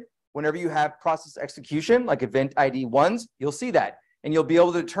deployed, whenever you have process execution, like event ID 1s, you'll see that. And you'll be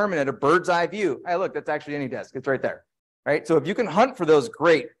able to determine at a bird's eye view, hey, look, that's actually AnyDesk. It's right there, right? So if you can hunt for those,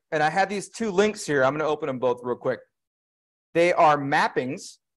 great. And I have these two links here. I'm going to open them both real quick. They are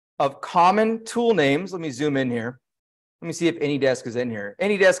mappings of common tool names. Let me zoom in here. Let me see if AnyDesk is in here.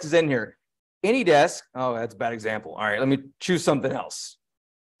 AnyDesk is in here. AnyDesk, oh, that's a bad example. All right, let me choose something else.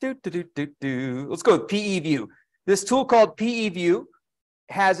 Let's go with PEView. This tool called PEView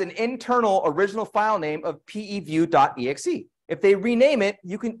has an internal original file name of PEView.exe. If they rename it,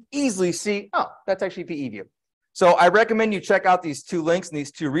 you can easily see, oh, that's actually PEView. So I recommend you check out these two links and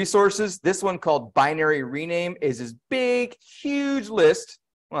these two resources. This one called Binary Rename is this big, huge list.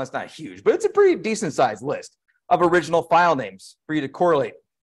 Well, it's not huge, but it's a pretty decent sized list of original file names for you to correlate.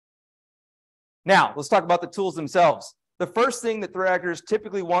 Now, let's talk about the tools themselves. The first thing that threat actors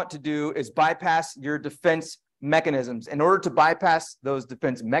typically want to do is bypass your defense mechanisms. In order to bypass those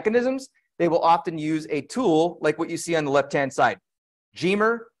defense mechanisms, they will often use a tool like what you see on the left-hand side.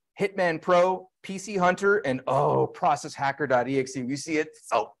 Gmer, Hitman Pro, PC Hunter, and processhacker.exe. We see it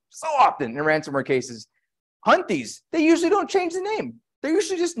so often in ransomware cases. Hunt these. They usually don't change the name. They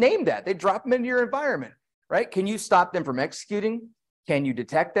usually just name that. They drop them into your environment, right? Can you stop them from executing? Can you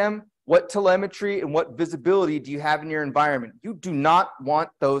detect them? What telemetry and what visibility do you have in your environment? You do not want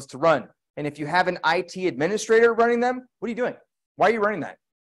those to run. And if you have an IT administrator running them, what are you doing? Why are you running that?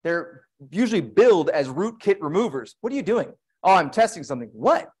 They're usually billed as rootkit removers. What are you doing? Oh, I'm testing something.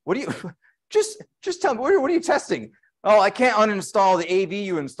 What? What do you, just tell me, what are you testing? Oh, I can't uninstall the AV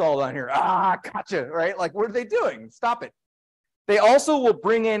you installed on here. Ah, gotcha, right? Like, what are they doing? Stop it. They also will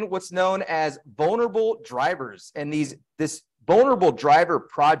bring in what's known as vulnerable drivers. And this vulnerable driver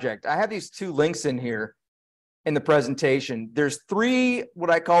project, I have these two links in here in the presentation. There's three, what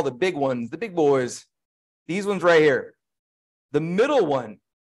I call the big ones, the big boys. These ones right here. The middle one,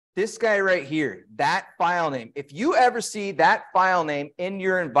 this guy right here, that file name. If you ever see that file name in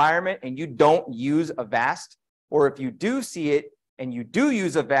your environment and you don't use Avast, or if you do see it and you do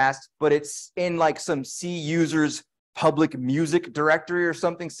use Avast, but it's in like some C user's public music directory or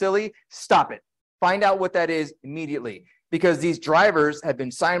something silly, stop it. Find out what that is immediately, because these drivers have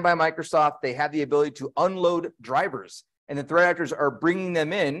been signed by Microsoft. They have the ability to unload drivers, and the threat actors are bringing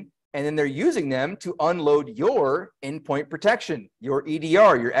them in, and then they're using them to unload your endpoint protection, your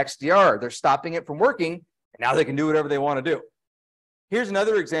EDR, your XDR. They're stopping it from working, and now they can do whatever they want to do. Here's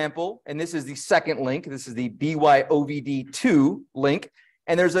another example, and this is the second link. This is the BYOVD 2 link,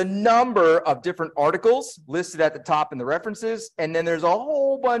 and there's a number of different articles listed at the top in the references, and then there's a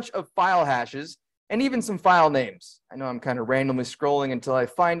whole bunch of file hashes and even some file names. I know I'm kind of randomly scrolling until I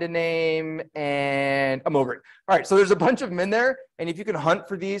find a name, and I'm over it. All right, so there's a bunch of them in there, and if you can hunt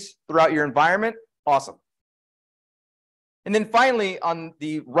for these throughout your environment, awesome. And then finally, on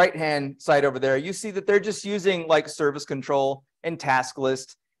the right-hand side over there, you see that they're just using like service control and task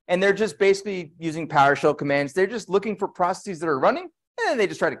list, and they're just basically using PowerShell commands. They're just looking for processes that are running, and then they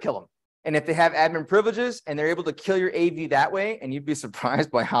just try to kill them. And if they have admin privileges and they're able to kill your AV that way, and you'd be surprised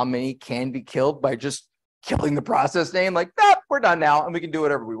by how many can be killed by just killing the process name, like, ah, we're done now, and we can do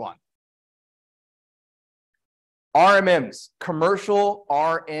whatever we want. RMMs, commercial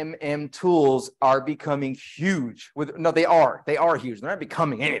RMM tools are becoming huge. No, they are huge. They're not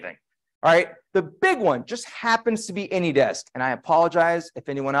becoming anything. All right. The big one just happens to be AnyDesk. And I apologize if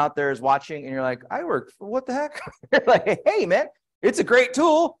anyone out there is watching and you're like, I work for what the heck? You're like, hey, man, it's a great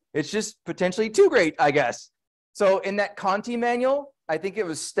tool. It's just potentially too great, I guess. So in that Conti manual, I think it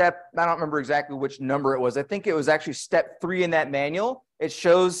was I don't remember exactly which number it was. I think it was actually step 3 in that manual. It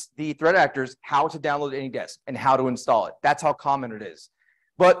shows the threat actors how to download AnyDesk and how to install it. That's how common it is.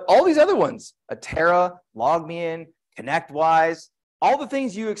 But all these other ones, Atera, LogMeIn, ConnectWise, all the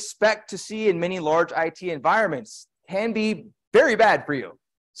things you expect to see in many large IT environments can be very bad for you.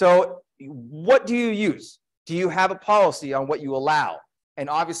 So what do you use? Do you have a policy on what you allow? And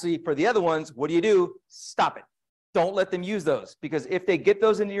obviously for the other ones, what do? Stop it. Don't let them use those, because if they get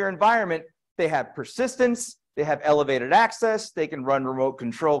those into your environment, they have persistence, they have elevated access, they can run remote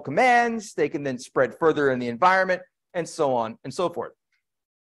control commands, they can then spread further in the environment, and so on and so forth.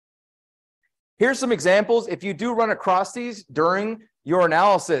 Here's some examples. If you do run across these during your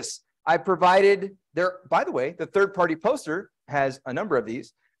analysis, I provided there, by the way, the third-party poster has a number of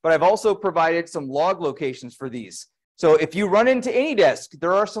these, but I've also provided some log locations for these. So if you run into AnyDesk,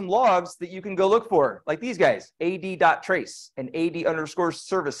 there are some logs that you can go look for, like these guys, ad.trace and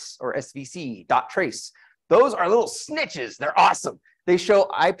ad_service or svc.trace. Those are little snitches. They're awesome. They show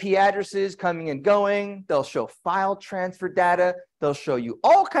IP addresses coming and going. They'll show file transfer data. They'll show you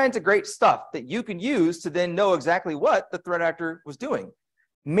all kinds of great stuff that you can use to then know exactly what the threat actor was doing.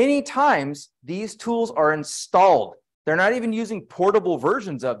 Many times, these tools are installed. They're not even using portable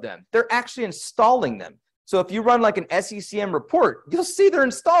versions of them. They're actually installing them. So if you run like an SECM report, you'll see they're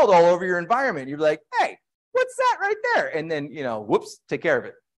installed all over your environment. You're like, hey, what's that right there? And then, whoops, take care of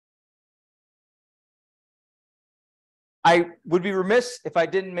it. I would be remiss if I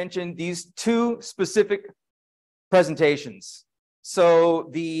didn't mention these two specific presentations. So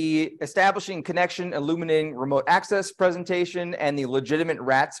the establishing connection, illuminating remote access presentation and the legitimate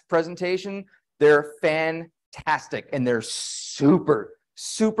rats presentation, they're fantastic and they're super,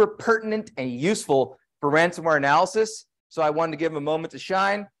 super pertinent and useful for ransomware analysis. So I wanted to give them a moment to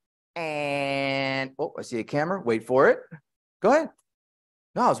shine. And, oh, I see a camera. Wait for it. Go ahead.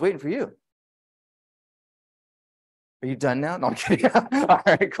 No, I was waiting for you. Are you done now? No, I'm kidding. All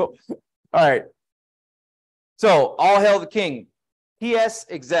right, cool. All right. So, all hail the king.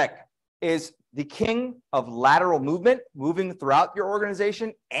 PsExec is the king of lateral movement, moving throughout your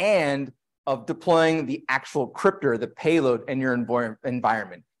organization, and of deploying the actual cryptor, the payload in your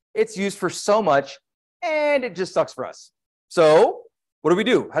environment. It's used for so much, and it just sucks for us. So, what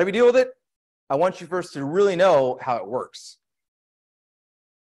do? How do we deal with it? I want you first to really know how it works.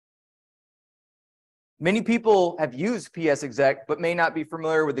 Many people have used PsExec, but may not be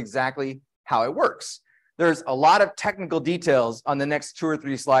familiar with exactly how it works. There's a lot of technical details on the next 2 or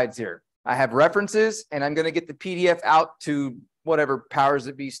 3 slides here. I have references, and I'm going to get the PDF out to whatever powers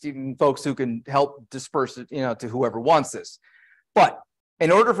that be, Stephen, folks who can help disperse it, to whoever wants this. But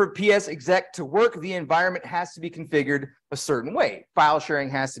in order for PsExec to work, the environment has to be configured a certain way. File sharing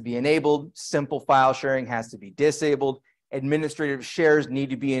has to be enabled. Simple file sharing has to be disabled. Administrative shares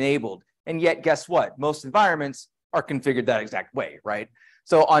need to be enabled. And yet, guess what? Most environments are configured that exact way, right?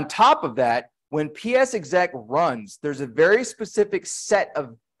 So on top of that, when PsExec runs, there's a very specific set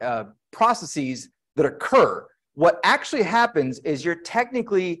of processes that occur. What actually happens is you're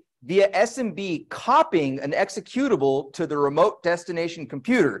technically, via SMB, copying an executable to the remote destination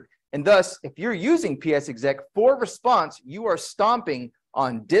computer. And thus, if you're using PsExec for response, you are stomping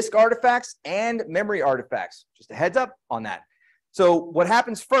on disk artifacts and memory artifacts. Just a heads up on that. So what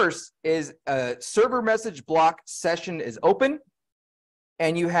happens first is a server message block session is open,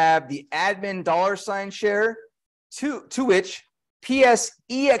 and you have the admin $share to which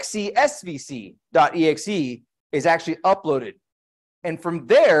PsExec.svc.exe is actually uploaded. And from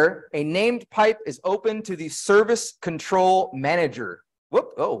there, a named pipe is open to the service control manager.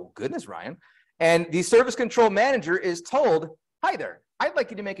 Whoop, oh goodness, Ryan. And the service control manager is told, hi there, I'd like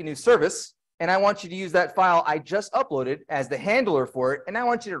you to make a new service, and I want you to use that file I just uploaded as the handler for it, and I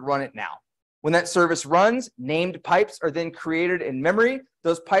want you to run it now. When that service runs, named pipes are then created in memory.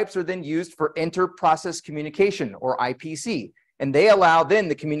 Those pipes are then used for inter-process communication, or IPC, and they allow then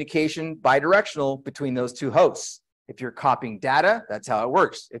the communication bidirectional between those two hosts. If you're copying data, that's how it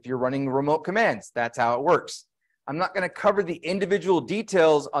works. If you're running remote commands, that's how it works. I'm not going to cover the individual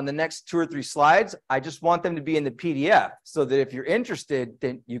details on the next 2 or 3 slides. I just want them to be in the PDF so that if you're interested,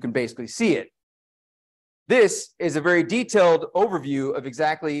 then you can basically see it. This is a very detailed overview of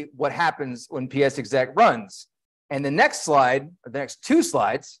exactly what happens when PsExec runs. And the next slide, or the next 2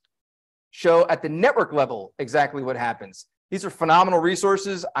 slides, show at the network level exactly what happens. These are phenomenal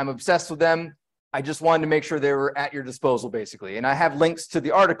resources. I'm obsessed with them. I just wanted to make sure they were at your disposal, basically. And I have links to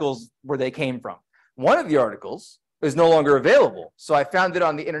the articles where they came from. One of the articles is no longer available. So I found it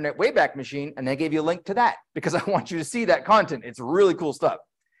on the Internet Wayback Machine, and I gave you a link to that because I want you to see that content. It's really cool stuff.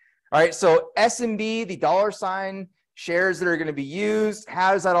 All right, so SMB, the $ shares that are going to be used,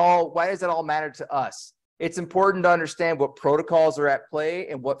 why does that all matter to us? It's important to understand what protocols are at play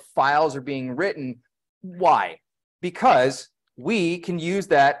and what files are being written. Why? Because we can use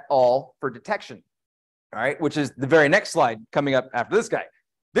that all for detection, all right, which is the very next slide coming up after this guy.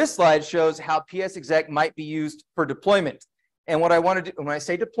 This slide shows how PsExec might be used for deployment. And what I want to do, when I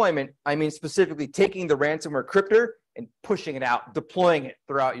say deployment, I mean specifically taking the ransomware cryptor and pushing it out, deploying it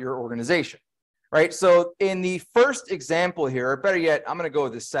throughout your organization, right? So in the first example here, or better yet, I'm going to go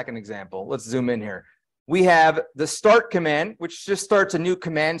with the second example. Let's zoom in here. We have the start command, which just starts a new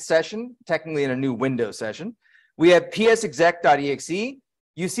command session, technically in a new Windows session. We have PsExec.exe.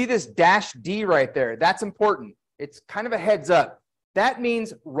 You see this -D right there. That's important. It's kind of a heads up. That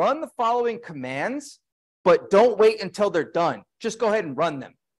means run the following commands, but don't wait until they're done. Just go ahead and run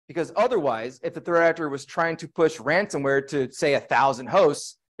them. Because otherwise, if the threat actor was trying to push ransomware to, say, 1,000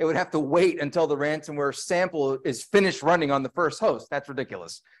 hosts, it would have to wait until the ransomware sample is finished running on the first host. That's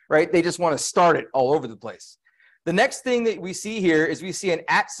ridiculous, right? They just want to start it all over the place. The next thing that we see here is we see an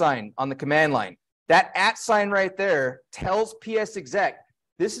 @ on the command line. That @ right there tells PsExec,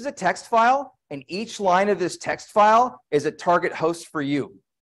 this is a text file, and each line of this text file is a target host for you.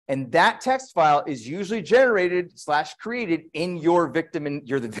 And that text file is usually generated / created in your victim, and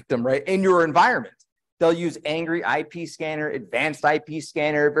you're the victim, right? In your environment. They'll use Angry IP Scanner, Advanced IP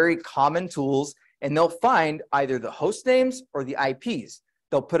Scanner, very common tools, and they'll find either the host names or the IPs.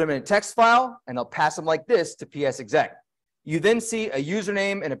 They'll put them in a text file, and they'll pass them like this to PsExec. You then see a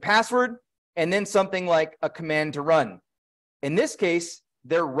username and a password, and then something like a command to run. In this case,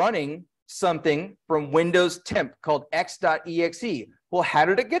 they're running something from Windows temp called x.exe. Well, how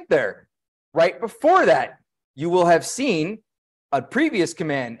did it get there? Right before that, you will have seen a previous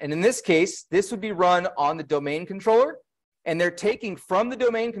command. And in this case, this would be run on the domain controller. And they're taking from the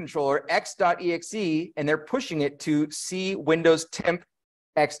domain controller x.exe, and they're pushing it to C Windows temp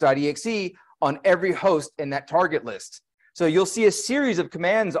x.exe on every host in that target list. So you'll see a series of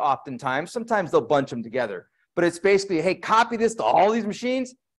commands oftentimes. Sometimes they'll bunch them together. But it's basically, hey, copy this to all these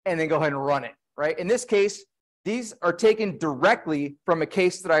machines, and then go ahead and run it, right? In this case, these are taken directly from a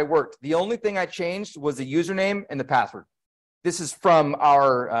case that I worked. The only thing I changed was the username and the password. This is from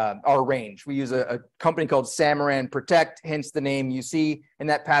our range. We use a company called Samaran Protect, hence the name you see. And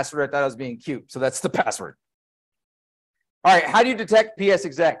that password, I thought I was being cute. So that's the password. All right, how do you detect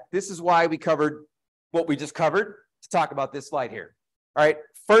PsExec? This is why we covered what we just covered to talk about this slide here. All right,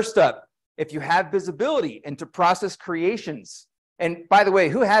 first up, if you have visibility into process creations, and by the way,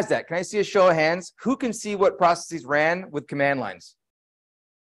 who has that? Can I see a show of hands? Who can see what processes ran with command lines?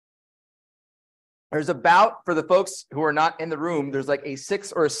 There's about, for the folks who are not in the room, there's like a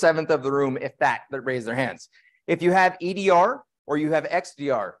 1/6 or a 1/7 of the room, if that raise their hands. If you have EDR or you have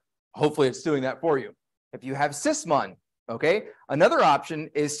XDR, hopefully it's doing that for you. If you have Sysmon, okay? Another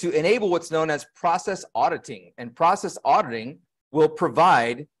option is to enable what's known as process auditing. And process auditing will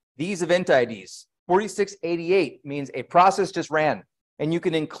provide these event IDs. 4688 means a process just ran, and you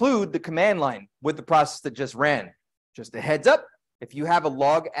can include the command line with the process that just ran. Just a heads up, If you have a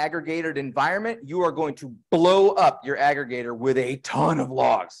log aggregated environment, you are going to blow up your aggregator with a ton of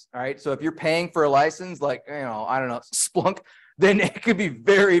logs. All right. So if you're paying for a license, like, I don't know, Splunk, then it could be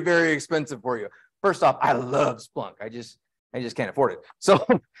very, very expensive for you. First off, I love Splunk. I just can't afford it. So,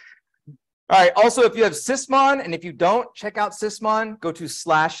 all right. Also, if you have Sysmon, and if you don't, check out Sysmon, go to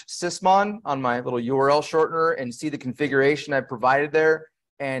 /sysmon on my little URL shortener and see the configuration I've provided there.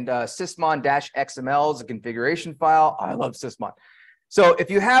 And sysmon-xml is a configuration file. I love Sysmon. So if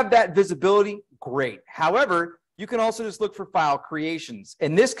you have that visibility, great. However, you can also just look for file creations.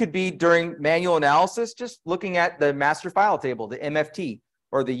 And this could be during manual analysis, just looking at the master file table, the MFT,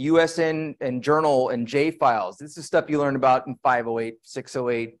 or the USN and journal and J files. This is stuff you learn about in 508,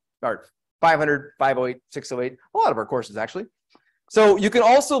 608, or 500, 508, 608, a lot of our courses actually. So you can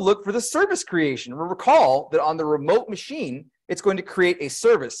also look for the service creation. Recall that on the remote machine, it's going to create a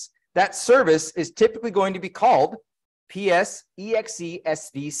service. That service is typically going to be called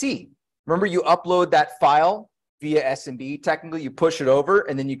PsExec-SVC. Remember, you upload that file via SMB. Technically, you push it over,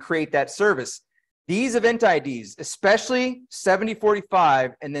 and then you create that service. These event IDs, especially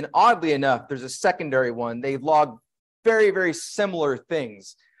 7045, and then oddly enough, there's a secondary one. They log very, very similar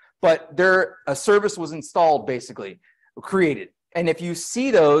things, but a service was installed, basically, created. And if you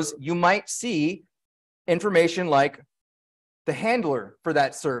see those, you might see information like the handler for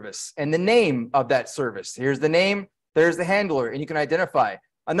that service and the name of that service. Here's the name, there's the handler, and you can identify.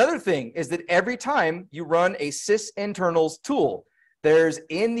 Another thing is that every time you run a sysinternals tool, there's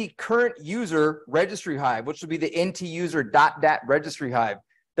in the current user registry hive, which will be the ntuser.dat registry hive,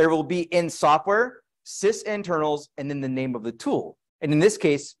 there will be in software, sysinternals, and then the name of the tool. And in this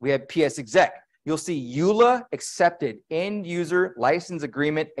case, we have PsExec. You'll see EULA accepted, end user license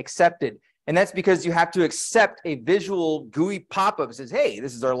agreement accepted. And that's because you have to accept a visual GUI pop-up that says, hey,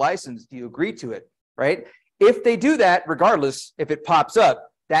 this is our license. Do you agree to it? Right? If they do that, regardless, if it pops up,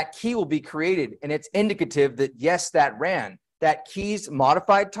 that key will be created. And it's indicative that, yes, that ran. That key's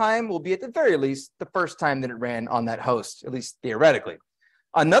modified time will be at the very least the first time that it ran on that host, at least theoretically.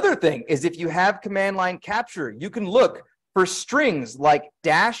 Another thing is if you have command line capture, you can look for strings like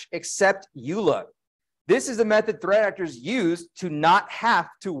 -accept EULA. This is a method threat actors use to not have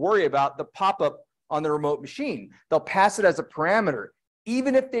to worry about the pop-up on the remote machine. They'll pass it as a parameter,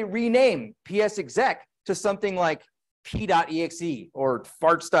 even if they rename PsExec to something like p.exe or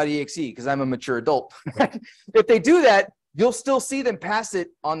farts.exe, because I'm a mature adult. If they do that, you'll still see them pass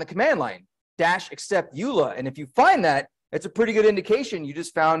it on the command line, -accept EULA. And if you find that, it's a pretty good indication you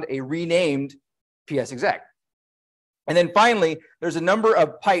just found a renamed PsExec. And then finally, there's a number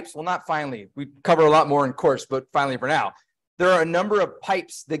of pipes. Well, not finally. We cover a lot more in course, but finally for now. There are a number of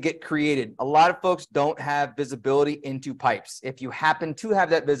pipes that get created. A lot of folks don't have visibility into pipes. If you happen to have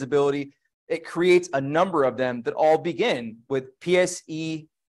that visibility, it creates a number of them that all begin with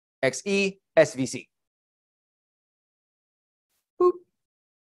PsExec-SVC. Boop,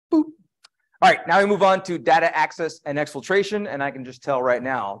 boop. All right, now we move on to data access and exfiltration. And I can just tell right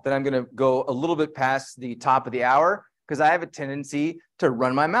now that I'm going to go a little bit past the top of the hour, because I have a tendency to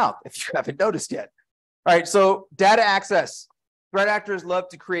run my mouth, if you haven't noticed yet. All right, so data access. Threat actors love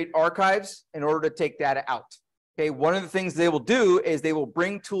to create archives in order to take data out. Okay, one of the things they will do is they will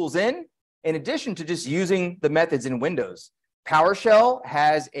bring tools in addition to just using the methods in Windows. PowerShell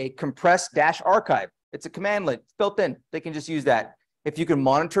has a compressed -archive. It's a commandlet, it's built in. They can just use that. If you can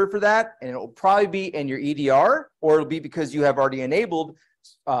monitor for that, and it will probably be in your EDR, or it'll be because you have already enabled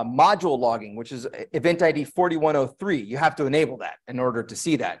module logging, which is event ID 4103. You have to enable that in order to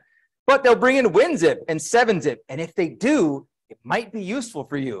see that. But they'll bring in Winzip and 7-zip. And if they do, it might be useful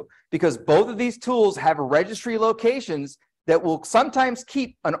for you because both of these tools have registry locations that will sometimes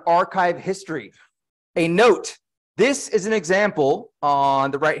keep an archive history. A note, this is an example on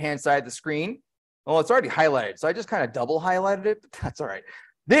the right-hand side of the screen. Well, it's already highlighted, so I just kind of double highlighted it, but that's all right.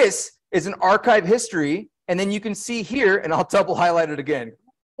 This is an archive history. And then you can see here, and I'll double highlight it again.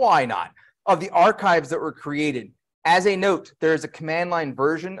 Why not? Of the archives that were created. As a note, there is a command line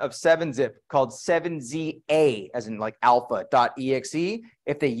version of 7-zip called 7ZA, as in like alpha.exe.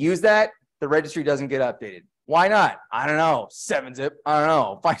 If they use that, the registry doesn't get updated. Why not? I don't know. 7-zip. I don't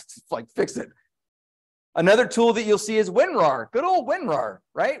know. Fix it. Another tool that you'll see is WinRAR. Good old WinRAR,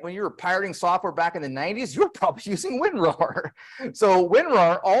 right? When you were pirating software back in the 90s, you were probably using WinRAR. So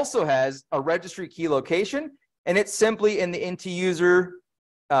WinRAR also has a registry key location, and it's simply in the NT-user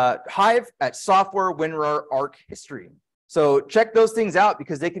hive at software WinRAR arc history. So check those things out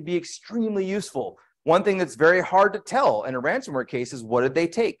because they can be extremely useful. One thing that's very hard to tell in a ransomware case is what did they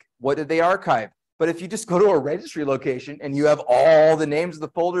take? What did they archive? But if you just go to a registry location and you have all the names of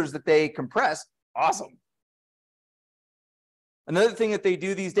the folders that they compressed, awesome. Another thing that they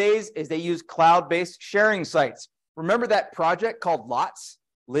do these days is they use cloud-based sharing sites. Remember that project called LOTS,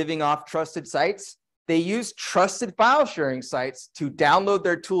 Living Off Trusted Sites? They use trusted file sharing sites to download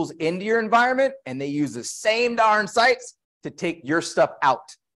their tools into your environment, and they use the same darn sites to take your stuff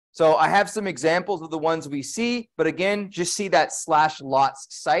out. So I have some examples of the ones we see, but again, just see that /lots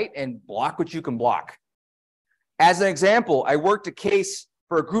site and block what you can block. As an example, I worked a case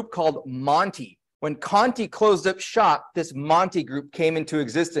for a group called Monty. When Conti closed up shop, this Monty group came into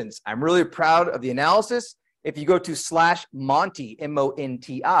existence. I'm really proud of the analysis. If you go to /Monty,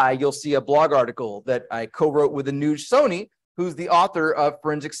 M-O-N-T-I, you'll see a blog article that I co-wrote with Anuj Soni, who's the author of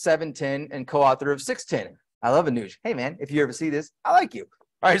Forensic 710 and co-author of 610. I love Anuj. Hey, man, if you ever see this, I like you.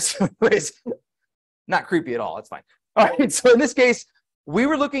 All right, so anyways, not creepy at all. It's fine. All right, so in this case, we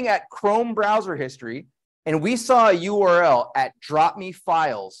were looking at Chrome browser history, and we saw a URL at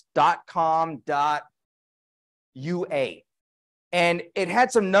dropmefiles.com.ua. And it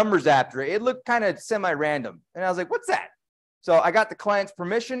had some numbers after it. It looked kind of semi-random. And I was like, what's that? So I got the client's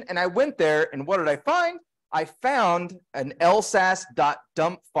permission and I went there. And what did I find? I found an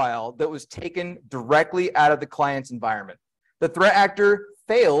lsas.dump file that was taken directly out of the client's environment. The threat actor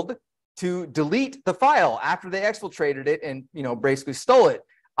failed to delete the file after they exfiltrated it and, basically stole it.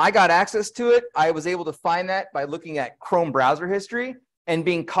 I got access to it. I was able to find that by looking at Chrome browser history and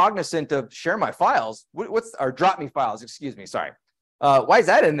being cognizant of share my files. Or drop me files, excuse me, sorry. Why is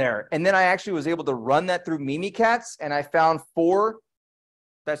that in there? And then I actually was able to run that through Mimikatz, and I found 4,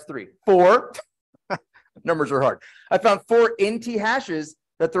 that's 3, 4, numbers are hard. I found 4 NT hashes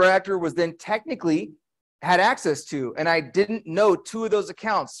that the threat actor was then technically had access to, and I didn't know 2 of those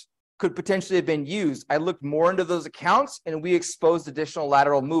accounts could potentially have been used. I looked more into those accounts, and we exposed additional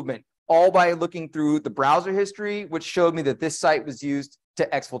lateral movement, all by looking through the browser history, which showed me that this site was used to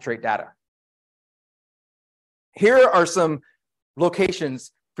exfiltrate data. Here are some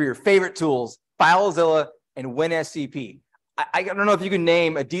locations for your favorite tools, FileZilla and WinSCP. I don't know if you can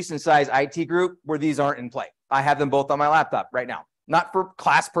name a decent sized IT group where these aren't in play. I have them both on my laptop right now, not for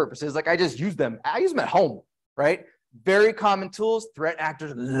class purposes. Like I just use them. I use them at home, right? Very common tools. Threat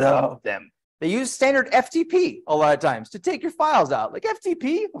actors love them. They use standard FTP a lot of times to take your files out. Like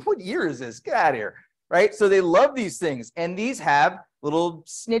FTP, what year is this? Get out of here, right? So they love these things. And these have little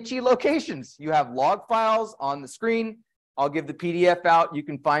snitchy locations. You have log files on the screen. I'll give the PDF out. You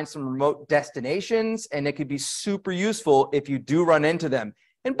can find some remote destinations, and it could be super useful if you do run into them.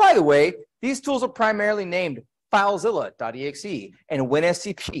 And by the way, these tools are primarily named FileZilla.exe and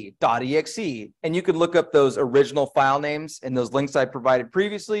WinSCP.exe. And you could look up those original file names and those links I provided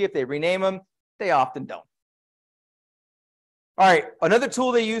previously. If they rename them, they often don't. All right, another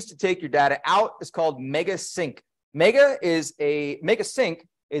tool they use to take your data out is called MEGAsync. MEGAsync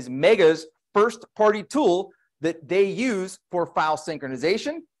is Mega's first-party tool that they use for file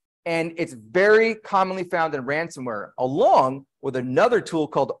synchronization, and it's very commonly found in ransomware, along with another tool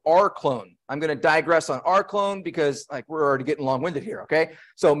called Rclone. I'm going to digress on Rclone because we're already getting long-winded here, okay?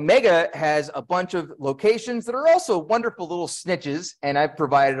 So Mega has a bunch of locations that are also wonderful little snitches, and I've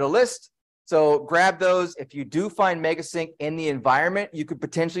provided a list. So grab those. If you do find MEGAsync in the environment, you could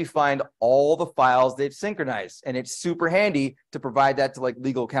potentially find all the files they've synchronized, and it's super handy to provide that to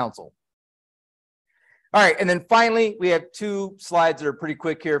legal counsel. All right, and then finally, we have 2 slides that are pretty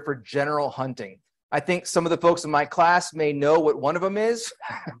quick here for general hunting. I think some of the folks in my class may know what one of them is.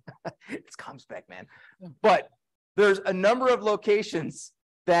 It's ComSpec, man. But there's a number of locations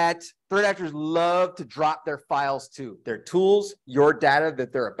that threat actors love to drop their files to. Their tools, your data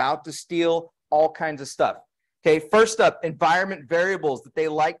that they're about to steal, all kinds of stuff. Okay, first up, environment variables that they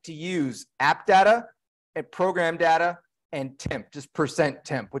like to use: app data and program data and temp, just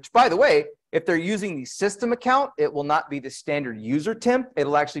 %temp, which, by the way, if they're using the system account, it will not be the standard user temp.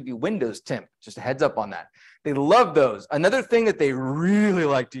 It'll actually be Windows temp. Just a heads up on that. They love those. Another thing that they really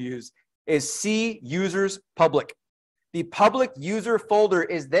like to use is C users public. The public user folder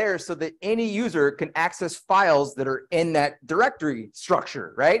is there so that any user can access files that are in that directory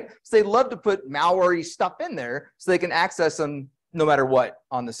structure, right? So they love to put malware-y stuff in there so they can access them no matter what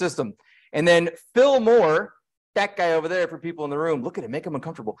on the system. And then Phil Moore, that guy over there for people in the room, look at him, make him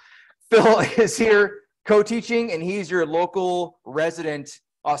uncomfortable. Phil is here co-teaching, and he's your local resident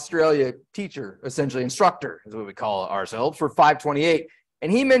Australia teacher, essentially instructor is what we call ourselves for 528.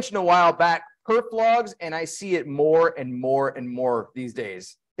 And he mentioned a while back perf logs, and I see it more and more and more these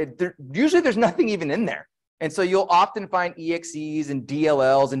days. Usually there's nothing even in there. And so you'll often find EXEs and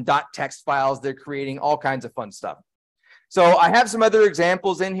DLLs and .text files. They're creating all kinds of fun stuff. So I have some other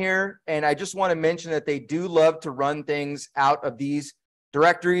examples in here, and I just want to mention that they do love to run things out of these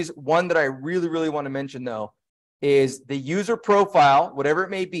directories. One that I really, really want to mention, though, is the user profile, whatever it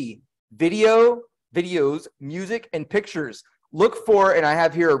may be, videos, music, and pictures. Look for, and I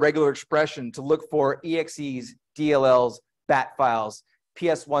have here a regular expression to look for EXEs, DLLs, BAT files,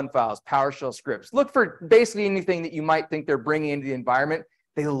 PS1 files, PowerShell scripts. Look for basically anything that you might think they're bringing into the environment.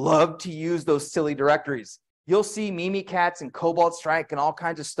 They love to use those silly directories. You'll see Mimikatz and Cobalt Strike and all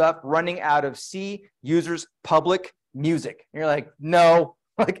kinds of stuff running out of C users public music. And you're like, no,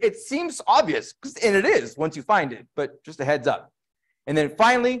 like it seems obvious, and it is once you find it, but just a heads up. And then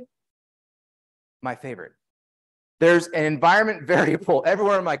finally, my favorite. There's an environment variable.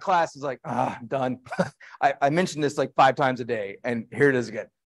 Everyone in my class is like, I'm done. I mentioned this like 5 times a day, and here it is again.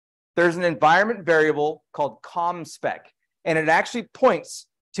 There's an environment variable called comspec, and it actually points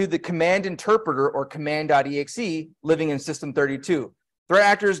to the command interpreter or command.exe living in system 32. Threat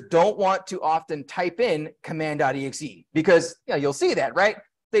actors don't want to often type in command.exe because you'll see that, right?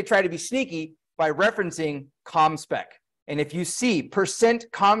 They try to be sneaky by referencing comspec. And if you see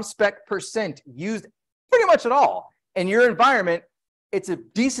 %comspec% used pretty much at all in your environment, it's a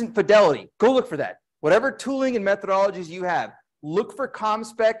decent fidelity. Go look for that. Whatever tooling and methodologies you have, look for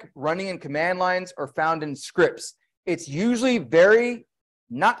comspec running in command lines or found in scripts. It's usually very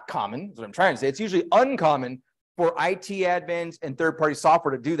not common, is what I'm trying to say. It's usually uncommon for IT admins and third-party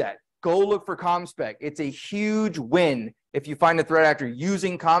software to do that. Go look for comspec. It's a huge win if you find a threat actor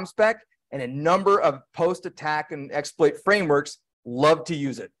using comspec, and a number of post-attack and exploit frameworks love to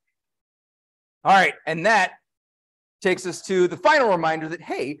use it. All right, and that takes us to the final reminder that,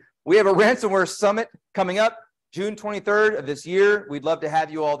 hey, we have a ransomware summit coming up June 23rd of this year. We'd love to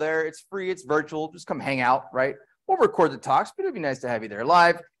have you all there. It's free, it's virtual, just come hang out, right? We'll record the talks, but it'd be nice to have you there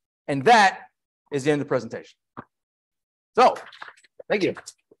live. And that is the end of the presentation. So, thank you.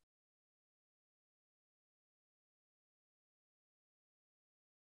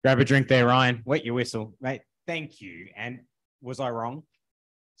 Grab a drink there, Ryan. Wet your whistle, mate. Thank you. And was I wrong?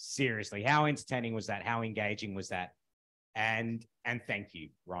 Seriously, how entertaining was that? How engaging was that? And thank you,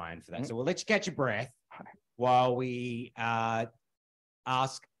 Ryan, for that. So we'll let you catch your breath while we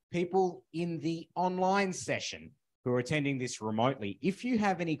ask people in the online session who are attending this remotely. If you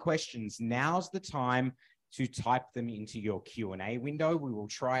have any questions, now's the time to type them into your Q&A window. We will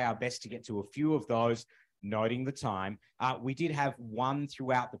try our best to get to a few of those, noting the time. We did have one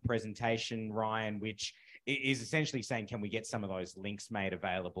throughout the presentation, Ryan, which is essentially saying, can we get some of those links made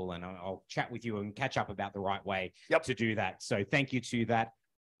available? And I'll chat with you and catch up about the right way to do that. So thank you to that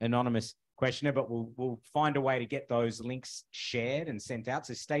anonymous questioner, but we'll find a way to get those links shared and sent out.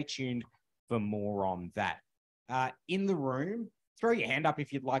 So stay tuned for more on that. In the room, throw your hand up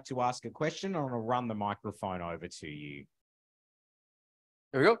if you'd like to ask a question, or I'll run the microphone over to you.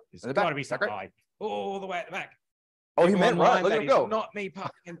 There we go. There's got to be some guy all the way at the back. Oh, he meant right. Let him go. Not me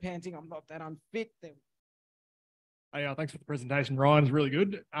puffing and panting. I'm not that unfit. Hey, thanks for the presentation, Ryan. It's really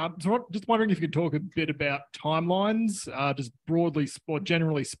good. So just wondering if you could talk a bit about timelines, just broadly, or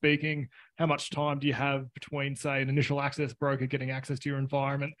generally speaking, how much time do you have between, say, an initial access broker getting access to your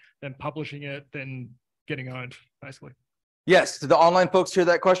environment, then publishing it, then getting owned, basically? Yes. Did the online folks hear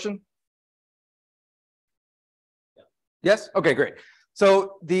that question? Yes? Okay, great.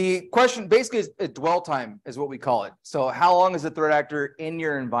 So the question basically is dwell time is what we call it. So how long is a threat actor in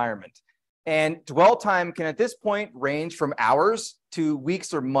your environment? And dwell time can at this point range from hours to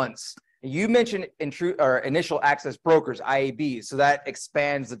weeks or months. You mentioned initial access brokers, IABs, so that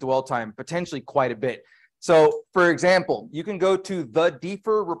expands the dwell time potentially quite a bit. So for example, you can go to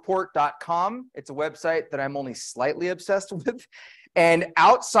thedfirreport.com. It's a website that I'm only slightly obsessed with. And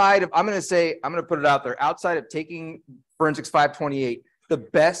outside of, I'm going to put it out there, outside of taking Forensics 528, the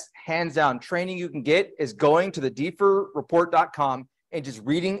best hands down training you can get is going to thedfirreport.com and just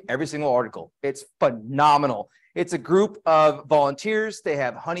reading every single article. It's phenomenal. It's a group of volunteers. They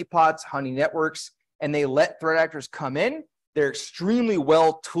have honeypots, honey networks, and they let threat actors come in. They're extremely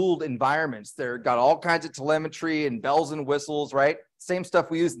well-tooled environments. They've got all kinds of telemetry and bells and whistles, right? Same stuff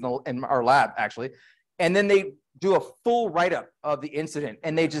we use in our lab, actually. And then they do a full write-up of the incident,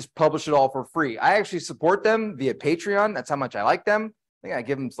 and they just publish it all for free. I actually support them via Patreon. That's how much I like them. I think I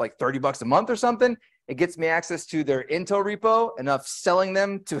give them like $30 a month or something. It gets me access to their Intel repo, enough selling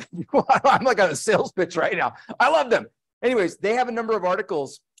them to, I'm like on a sales pitch right now. I love them. Anyways, they have a number of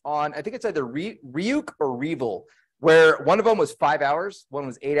articles on, I think it's either Ryuk or Revil, where one of them was 5 hours, one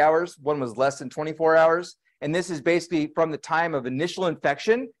was 8 hours, one was less than 24 hours. And this is basically from the time of initial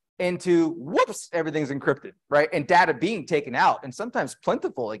infection into whoops, everything's encrypted, right? And data being taken out, and sometimes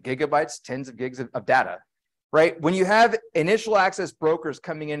plentiful, like gigabytes, tens of gigs of data, right? When you have initial access brokers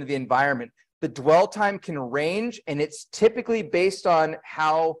coming into the environment, the dwell time can range, and it's typically based on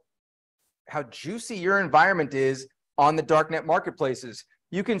how how juicy your environment is on the darknet marketplaces.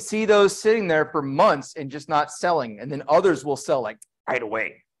 You can see those sitting there for months and just not selling, and then others will sell like right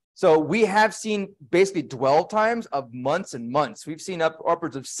away. So we have seen basically dwell times of months and months. We've seen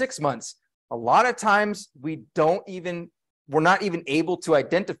upwards of 6 months. A lot of times we're not even able to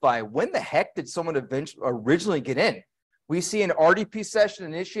identify when the heck did someone originally get in. We see an RDP session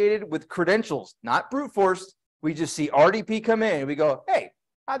initiated with credentials, not brute force. We just see RDP come in and we go, hey,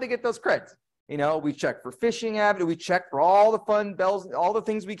 how'd they get those creds? You know, we check for phishing avenue, we check for all the fun bells, all the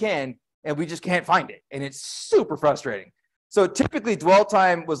things we can, and we just can't find it. And it's super frustrating. So typically dwell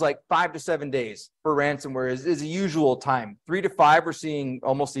time was like 5 to 7 days for ransomware is a usual time. 3 to 5, we're seeing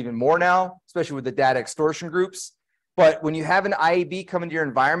almost even more now, especially with the data extortion groups. But when you have an IAB come into your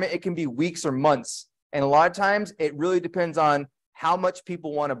environment, it can be weeks or months. And a lot of times it really depends on how much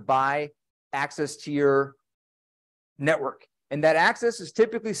people want to buy access to your network. And that access is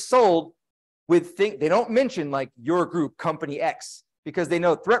typically sold with they don't mention like your group, company X, because they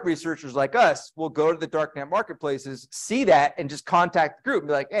know threat researchers like us will go to the darknet marketplaces, see that, and just contact the group and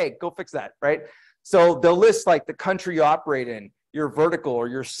be like, hey, go fix that, right? So they'll list like the country you operate in, your vertical or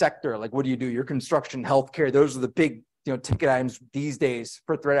your sector, like what do you do? Your construction, healthcare, those are the big ticket items these days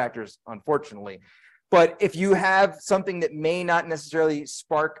for threat actors, unfortunately. But if you have something that may not necessarily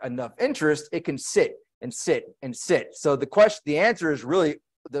spark enough interest, it can sit and sit and sit. So the answer is really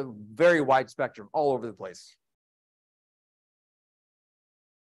the very wide spectrum all over the place.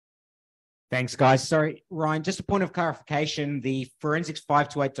 Thanks, guys. Sorry, Ryan, just a point of clarification. The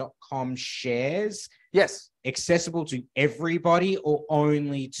forensics528.com shares, yes, accessible to everybody or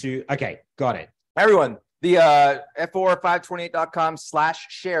only to, okay, got it. Everyone. The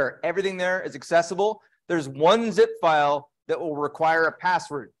for528.com/share, everything there is accessible. There's one zip file that will require a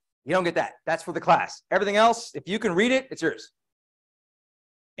password. You don't get that. That's for the class. Everything else, if you can read it, it's yours.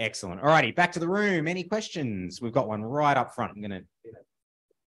 Excellent. All righty, back to the room. Any questions? We've got one right up front. I'm going to do that.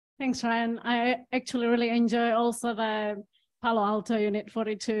 Thanks, Ryan. I actually really enjoy also the Palo Alto Unit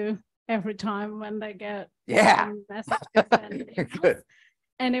 42 every time when they get messages. Good.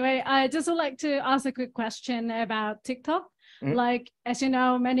 Anyway, I just would like to ask a quick question about TikTok. Mm-hmm. Like, as you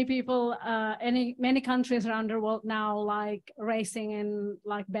know, many people, many countries around the world now like racing and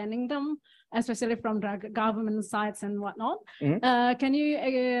like banning them, especially from the government sites and whatnot. Mm-hmm. Can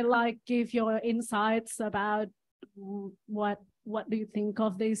you like give your insights about what do you think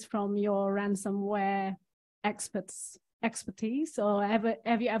of this from your ransomware expertise, or have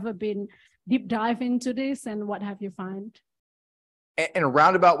you ever been deep dive into this, and what have you found? In a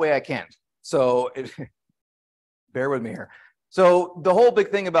roundabout way, I can't. So bear with me here. So the whole big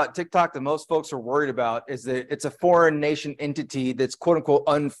thing about TikTok that most folks are worried about is that it's a foreign nation entity that's quote unquote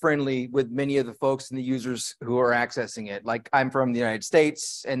unfriendly with many of the folks and the users who are accessing it. Like I'm from the United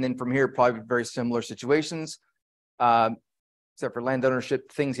States, and then from here, probably very similar situations, except for land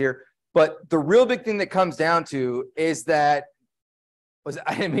ownership things here. But the real big thing that comes down to is that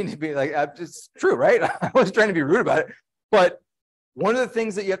I didn't mean to be like, it's true, right? I was trying to be rude about it, but one of the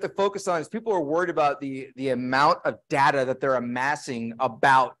things that you have to focus on is people are worried about the amount of data that they're amassing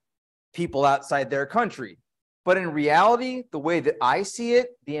about people outside their country. But in reality, the way that I see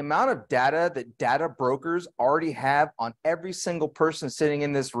it, the amount of data that data brokers already have on every single person sitting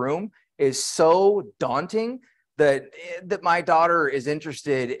in this room is so daunting that my daughter is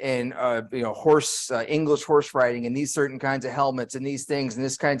interested in English horse riding and these certain kinds of helmets and these things and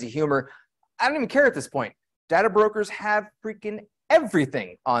this kinds of humor. I don't even care at this point. Data brokers have freaking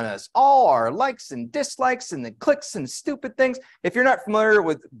everything on us, all our likes and dislikes and the clicks and stupid things. If you're not familiar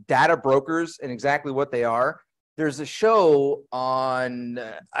with data brokers and exactly what they are, there's a show on,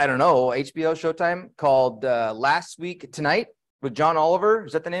 I don't know, HBO Showtime called Last Week Tonight with John Oliver.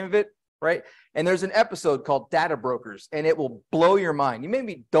 Is that the name of it? Right? And there's an episode called Data Brokers, and it will blow your mind. You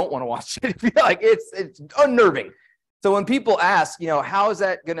maybe don't want to watch it if you like it's unnerving. So when people ask, how is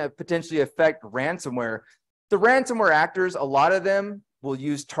that going to potentially affect ransomware? The ransomware actors, a lot of them will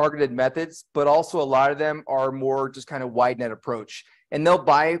use targeted methods, but also a lot of them are more just kind of wide net approach. And they'll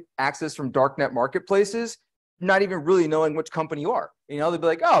buy access from darknet marketplaces, not even really knowing which company you are. They'll be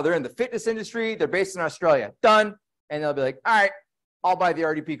like, oh, they're in the fitness industry. They're based in Australia. Done. And they'll be like, all right, I'll buy the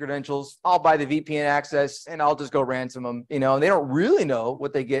RDP credentials. I'll buy the VPN access, and I'll just go ransom them. And they don't really know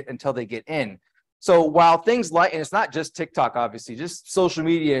what they get until they get in. So while things like, and it's not just TikTok, obviously, just social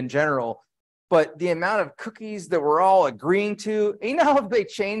media in general, but the amount of cookies that we're all agreeing to, how if they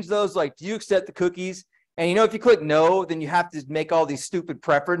change those, like, do you accept the cookies? And if you click no, then you have to make all these stupid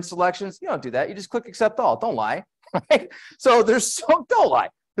preference selections. You don't do that. You just click accept all. Don't lie. Right? So don't lie.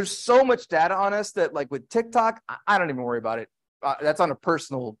 There's so much data on us that, like with TikTok, I don't even worry about it. that's on a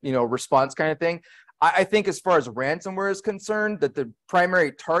personal, response kind of thing. I think as far as ransomware is concerned, that the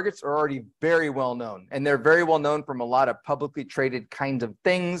primary targets are already very well known, and they're very well known from a lot of publicly traded kinds of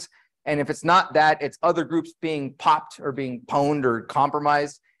things. And if it's not that, it's other groups being popped or being pwned or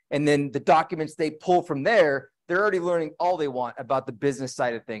compromised. And then the documents they pull from there, they're already learning all they want about the business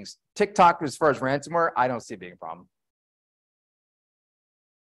side of things. TikTok, as far as ransomware, I don't see it being a problem.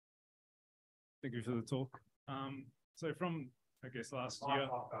 Thank you for the talk. So from, I guess, last year.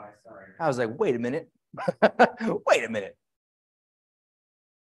 I was like, wait a minute. Wait a minute.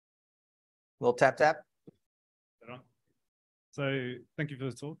 Little tap, tap. So thank you for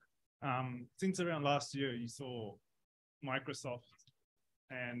the talk. Since around last year, you saw Microsoft,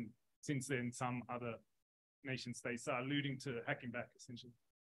 and since then, some other nation states are alluding to hacking back, essentially.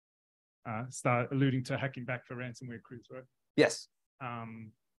 Start alluding to hacking back for ransomware crews, right? Yes.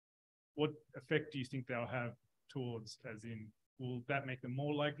 What effect do you think they'll have towards, as in, will that make them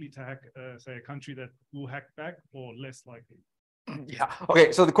more likely to hack, say, a country that will hack back, or less likely? Yeah.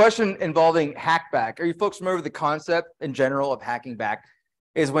 Okay. So the question involving hack back, are you folks familiar with the concept in general of hacking back?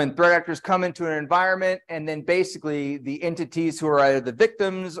 Is when threat actors come into an environment and then basically the entities who are either the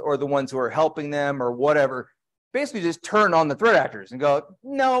victims or the ones who are helping them or whatever, basically just turn on the threat actors and go,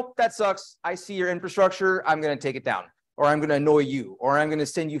 no, that sucks. I see your infrastructure. I'm going to take it down, or I'm going to annoy you, or I'm going to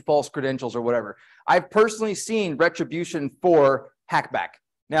send you false credentials or whatever. I've personally seen retribution for hackback.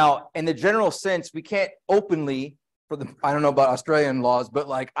 Now, in the general sense, we can't openly, I don't know about Australian laws, but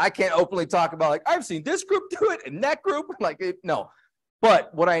like I can't openly talk about like, I've seen this group do it and that group, no.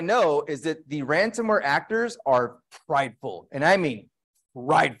 But what I know is that the ransomware actors are prideful, and I mean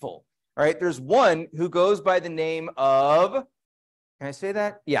prideful. All right, there's one who goes by the name of, can I say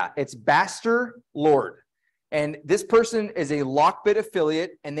that? Yeah, it's Baster Lord. And this person is a Lockbit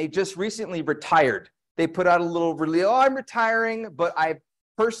affiliate, and they just recently retired. They put out a little release, oh, I'm retiring, but I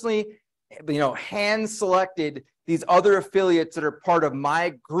personally, hand selected these other affiliates that are part of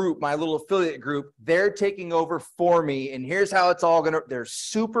my group, my little affiliate group. They're taking over for me, and here's how it's all they're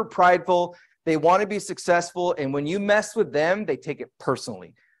super prideful. They want to be successful, and when you mess with them, they take it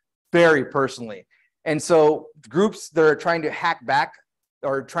personally, very personally. And so groups that are trying to hack back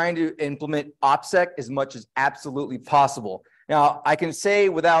are trying to implement OPSEC as much as absolutely possible. Now, I can say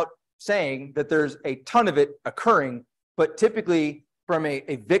without saying that there's a ton of it occurring, but typically from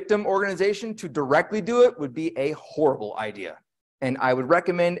a victim organization to directly do it would be a horrible idea. And I would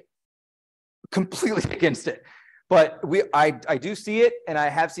recommend completely against it. But I do see it, and I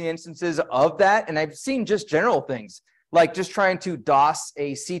have seen instances of that, and I've seen just general things, like just trying to DOS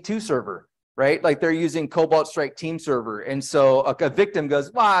a C2 server, right? Like they're using Cobalt Strike Team server. And so a victim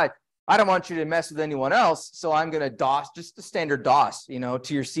goes, well, I don't want you to mess with anyone else, so I'm going to DOS, just the standard DOS, to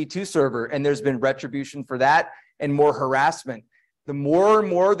your C2 server. And there's been retribution for that and more harassment. The more and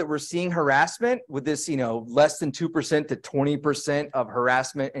more that we're seeing harassment with this, less than 2% to 20% of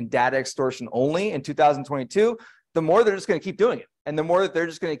harassment and data extortion only in 2022, the more they're just going to keep doing it. And the more that they're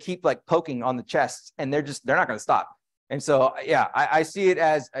just going to keep like poking on the chests, and they're not going to stop. And so, yeah, I see it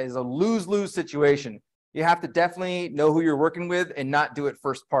as a lose-lose situation. You have to definitely know who you're working with and not do it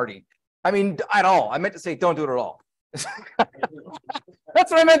first party. I mean, at all. I meant to say don't do it at all. That's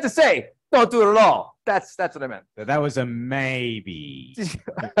what I meant to say. Don't do it at all. That's what I meant. That was a maybe.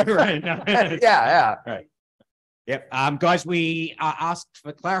 Right. Yeah. Right. Yep. Guys, we asked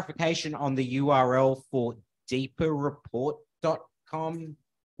for clarification on the URL for deeperreport.com.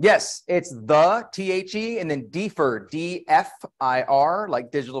 Yes, it's the THE and then DFIR, DFIR,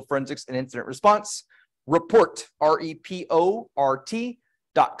 like digital forensics and incident response, report, REPORT.com,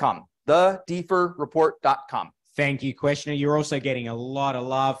 the DFIRreport.com. Thank you, questioner. You're also getting a lot of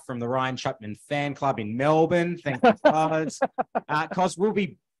love from the Ryan Chapman fan club in Melbourne. Thank you, fellas. Cos, we'll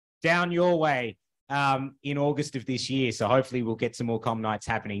be down your way in August of this year. So hopefully we'll get some more comm nights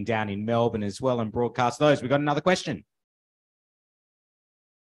happening down in Melbourne as well and broadcast those. We've got another question.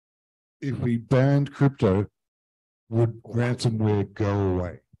 If we banned crypto, would ransomware go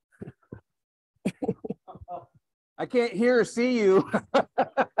away? I can't hear or see you.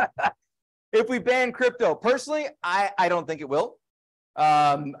 If we ban crypto, personally, I don't think it will.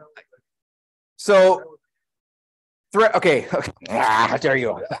 Okay. How dare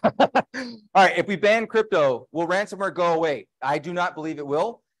you? All right, if we ban crypto, will ransomware go away? I do not believe it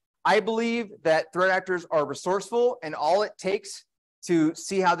will. I believe that threat actors are resourceful, and all it takes to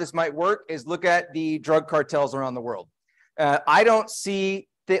see how this might work is look at the drug cartels around the world. I don't see,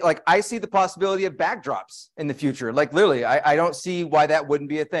 I see the possibility of backdrops in the future. Like literally, I don't see why that wouldn't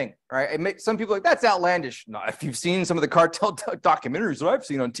be a thing, right? Some people are like, that's outlandish. No, if you've seen some of the cartel documentaries that I've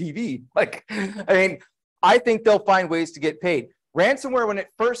seen on TV, I mean, I think they'll find ways to get paid. Ransomware, when it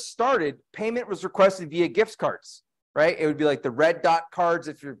first started, payment was requested via gift cards, right? It would be like the red dot cards,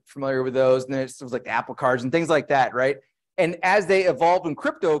 if you're familiar with those, and then it was like the Apple cards and things like that, right? And as they evolved when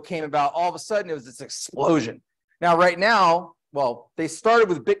crypto came about, all of a sudden it was this explosion. Now, right now, well, they started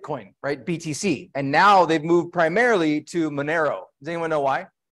with Bitcoin, right? BTC, and now they've moved primarily to Monero. Does anyone know why?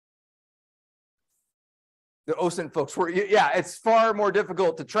 The OSINT folks were, yeah, it's far more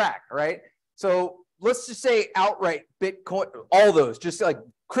difficult to track, right? So let's just say outright Bitcoin, all those, just like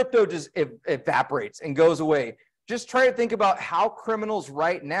crypto just evaporates and goes away. Just try to think about how criminals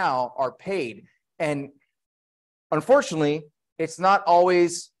right now are paid. And unfortunately, it's not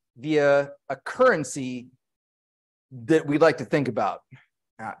always via a currency that we'd like to think about.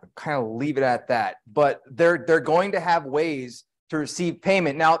 Kind of leave it at that. But they're going to have ways to receive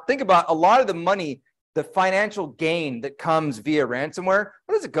payment. Now, think about a lot of the money, the financial gain that comes via ransomware.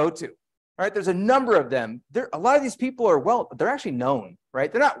 What does it go to? Right? There's a number of them. A lot of these people are they're actually known,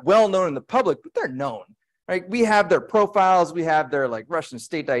 right? They're not well known in the public, but they're known. Right? We have their profiles, we have their like Russian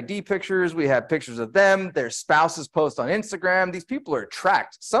state ID pictures, we have pictures of them, their spouses post on Instagram. These people are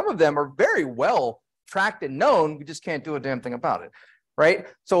tracked. Some of them are very well tracked and known. We just can't do a damn thing about it. Right?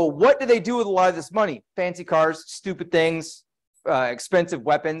 So what do they do with a lot of this money? Fancy cars, stupid things, expensive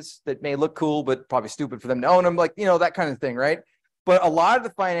weapons that may look cool, but probably stupid for them to own them, like, you know, that kind of thing, right? But a lot of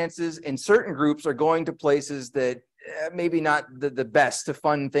the finances in certain groups are going to places that maybe not the best to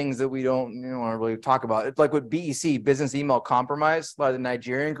fund things that we don't want to really talk about. It's like with BEC, business email compromise, a lot of the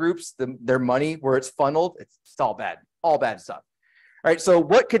Nigerian groups, their money where it's funneled, it's all bad stuff. All right, so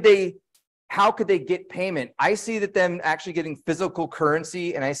how could they get payment? I see that them actually getting physical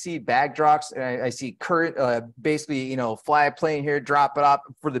currency, and I see bag drops, and I see current, basically, you know, fly a plane here, drop it off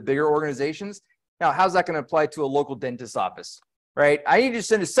for the bigger organizations. Now, how's that going to apply to a local dentist office? Right? I need to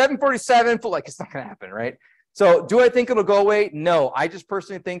send a 747 for, like, it's not going to happen, right? So do I think it'll go away? No, I just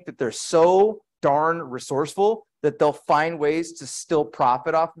personally think that they're so darn resourceful that they'll find ways to still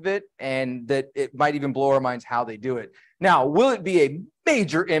profit off of it, and that it might even blow our minds how they do it. Now, will it be a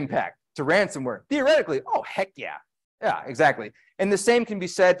major impact to ransomware? Theoretically, oh, heck yeah. Yeah, exactly. And the same can be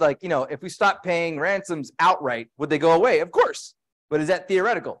said, like, you know, if we stop paying ransoms outright, would they go away? Of course. But is that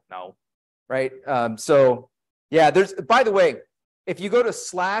theoretical? No. Right? So, yeah, by the way, if you go to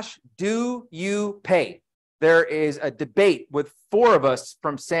 /do you pay, there is a debate with 4 of us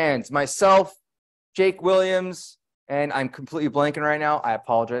from SANS, myself, Jake Williams, and I'm completely blanking right now. I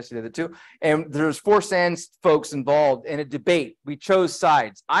apologize to the other 2. And there's 4 SANS folks involved in a debate. We chose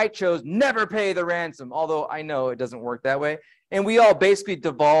sides. I chose never pay the ransom, although I know it doesn't work that way. And we all basically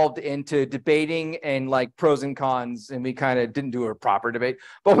devolved into debating and like pros and cons, and we kind of didn't do a proper debate,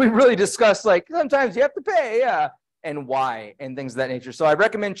 but we really discussed like sometimes you have to pay, yeah, and why, and things of that nature. So I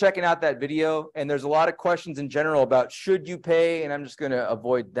recommend checking out that video. And there's a lot of questions in general about should you pay, and I'm just going to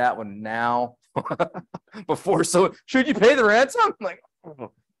avoid that one now. Before, so should you pay the ransom? I'm like,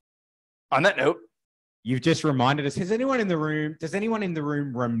 on that note, you've just reminded us. Does anyone in the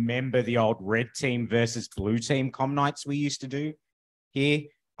room remember the old red team versus blue team comm nights we used to do here?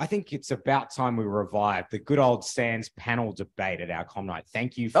 I think it's about time we revive the good old SANS panel debate at our comm night.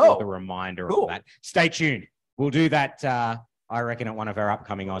 Thank you for the reminder of that. Stay tuned. We'll do that, I reckon, at one of our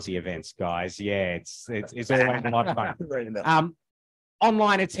upcoming Aussie events, guys. Yeah, it's always a lot of fun.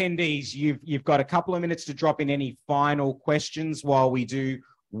 Online attendees, you've got a couple of minutes to drop in any final questions while we do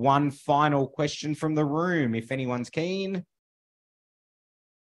one final question from the room, if anyone's keen.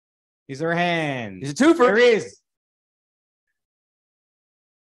 Is there a hand? Is it 2 for? There is.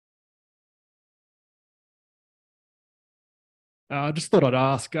 Just thought I'd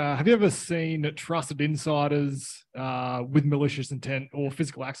ask, have you ever seen trusted insiders with malicious intent or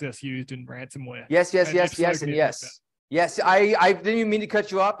physical access used in ransomware? Yes, and yes. Yes, I didn't even mean to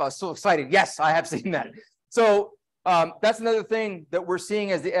cut you off. I was so excited. Yes, I have seen that. So that's another thing that we're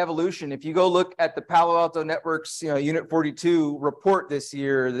seeing as the evolution. If you go look at the Palo Alto Networks, Unit 42 report this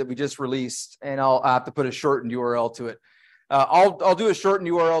year that we just released, and I'll have to put a shortened URL to it. I'll do a shortened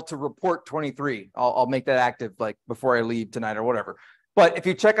URL to report 23. I'll make that active like before I leave tonight or whatever. But if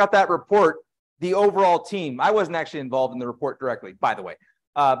you check out that report, the overall team, I wasn't actually involved in the report directly, by the way.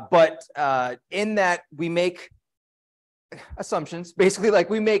 But in that we make assumptions, basically, like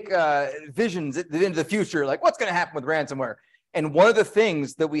we make visions into the future, like what's going to happen with ransomware. And one of the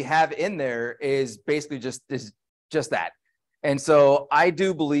things that we have in there is basically just that. And so I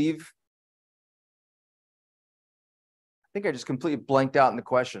do believe, I think I just completely blanked out in the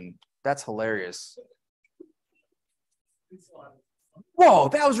question. That's hilarious. Whoa,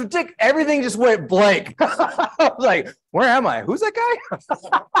 that was ridiculous. Everything just went blank. I was like, where am I? Who's that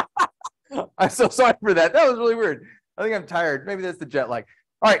guy? I'm so sorry for that. That was really weird. I think I'm tired. Maybe that's the jet lag.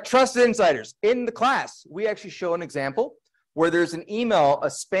 All right, trusted insiders. In the class, we actually show an example where there's an email, a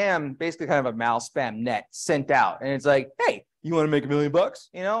spam, basically kind of a mal spam net sent out. And it's like, hey, you want to make $1 million bucks?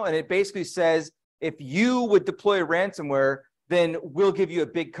 You know, and it basically says, if you would deploy ransomware, then we'll give you a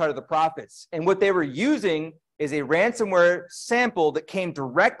big cut of the profits. And what they were using is a ransomware sample that came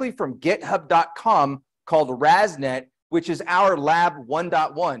directly from github.com called RasNet, which is our lab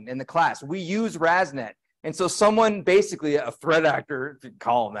 1.1 in the class. We use RasNet. And so someone, basically a threat actor, if you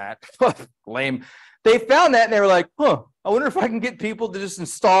call them that, lame, they found that and they were like, huh, I wonder if I can get people to just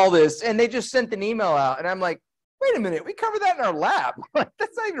install this. And they just sent an email out. And I'm like, wait a minute, we covered that in our lab.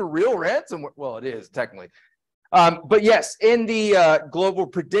 That's not even a real ransomware. Well, it is technically. But yes, in the global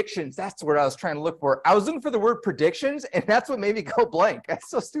predictions, that's what I was trying to look for. I was looking for the word predictions, and that's what made me go blank. That's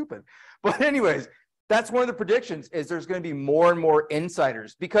so stupid. But anyways, that's one of the predictions is there's going to be more and more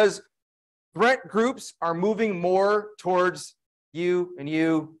insiders because threat groups are moving more towards you and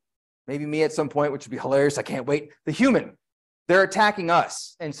you, maybe me at some point, which would be hilarious. I can't wait. The human. They're attacking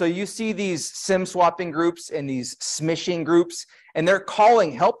us. And so you see these SIM swapping groups and these smishing groups, and they're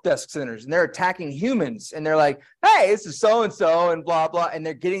calling help desk centers and they're attacking humans. And they're like, hey, this is so-and-so and blah, blah. And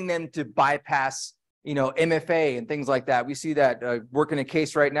they're getting them to bypass, you know, MFA and things like that. We see that working a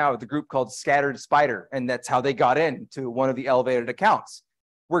case right now with a group called Scattered Spider. And that's how they got into one of the elevated accounts.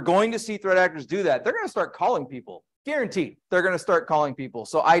 We're going to see threat actors do that. They're going to start calling people. Guaranteed. They're going to start calling people.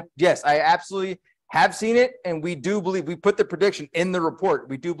 So yes, I absolutely have seen it, and we do believe, we put the prediction in the report.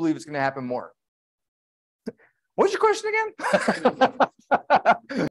 We do believe it's going to happen more. What's your question again?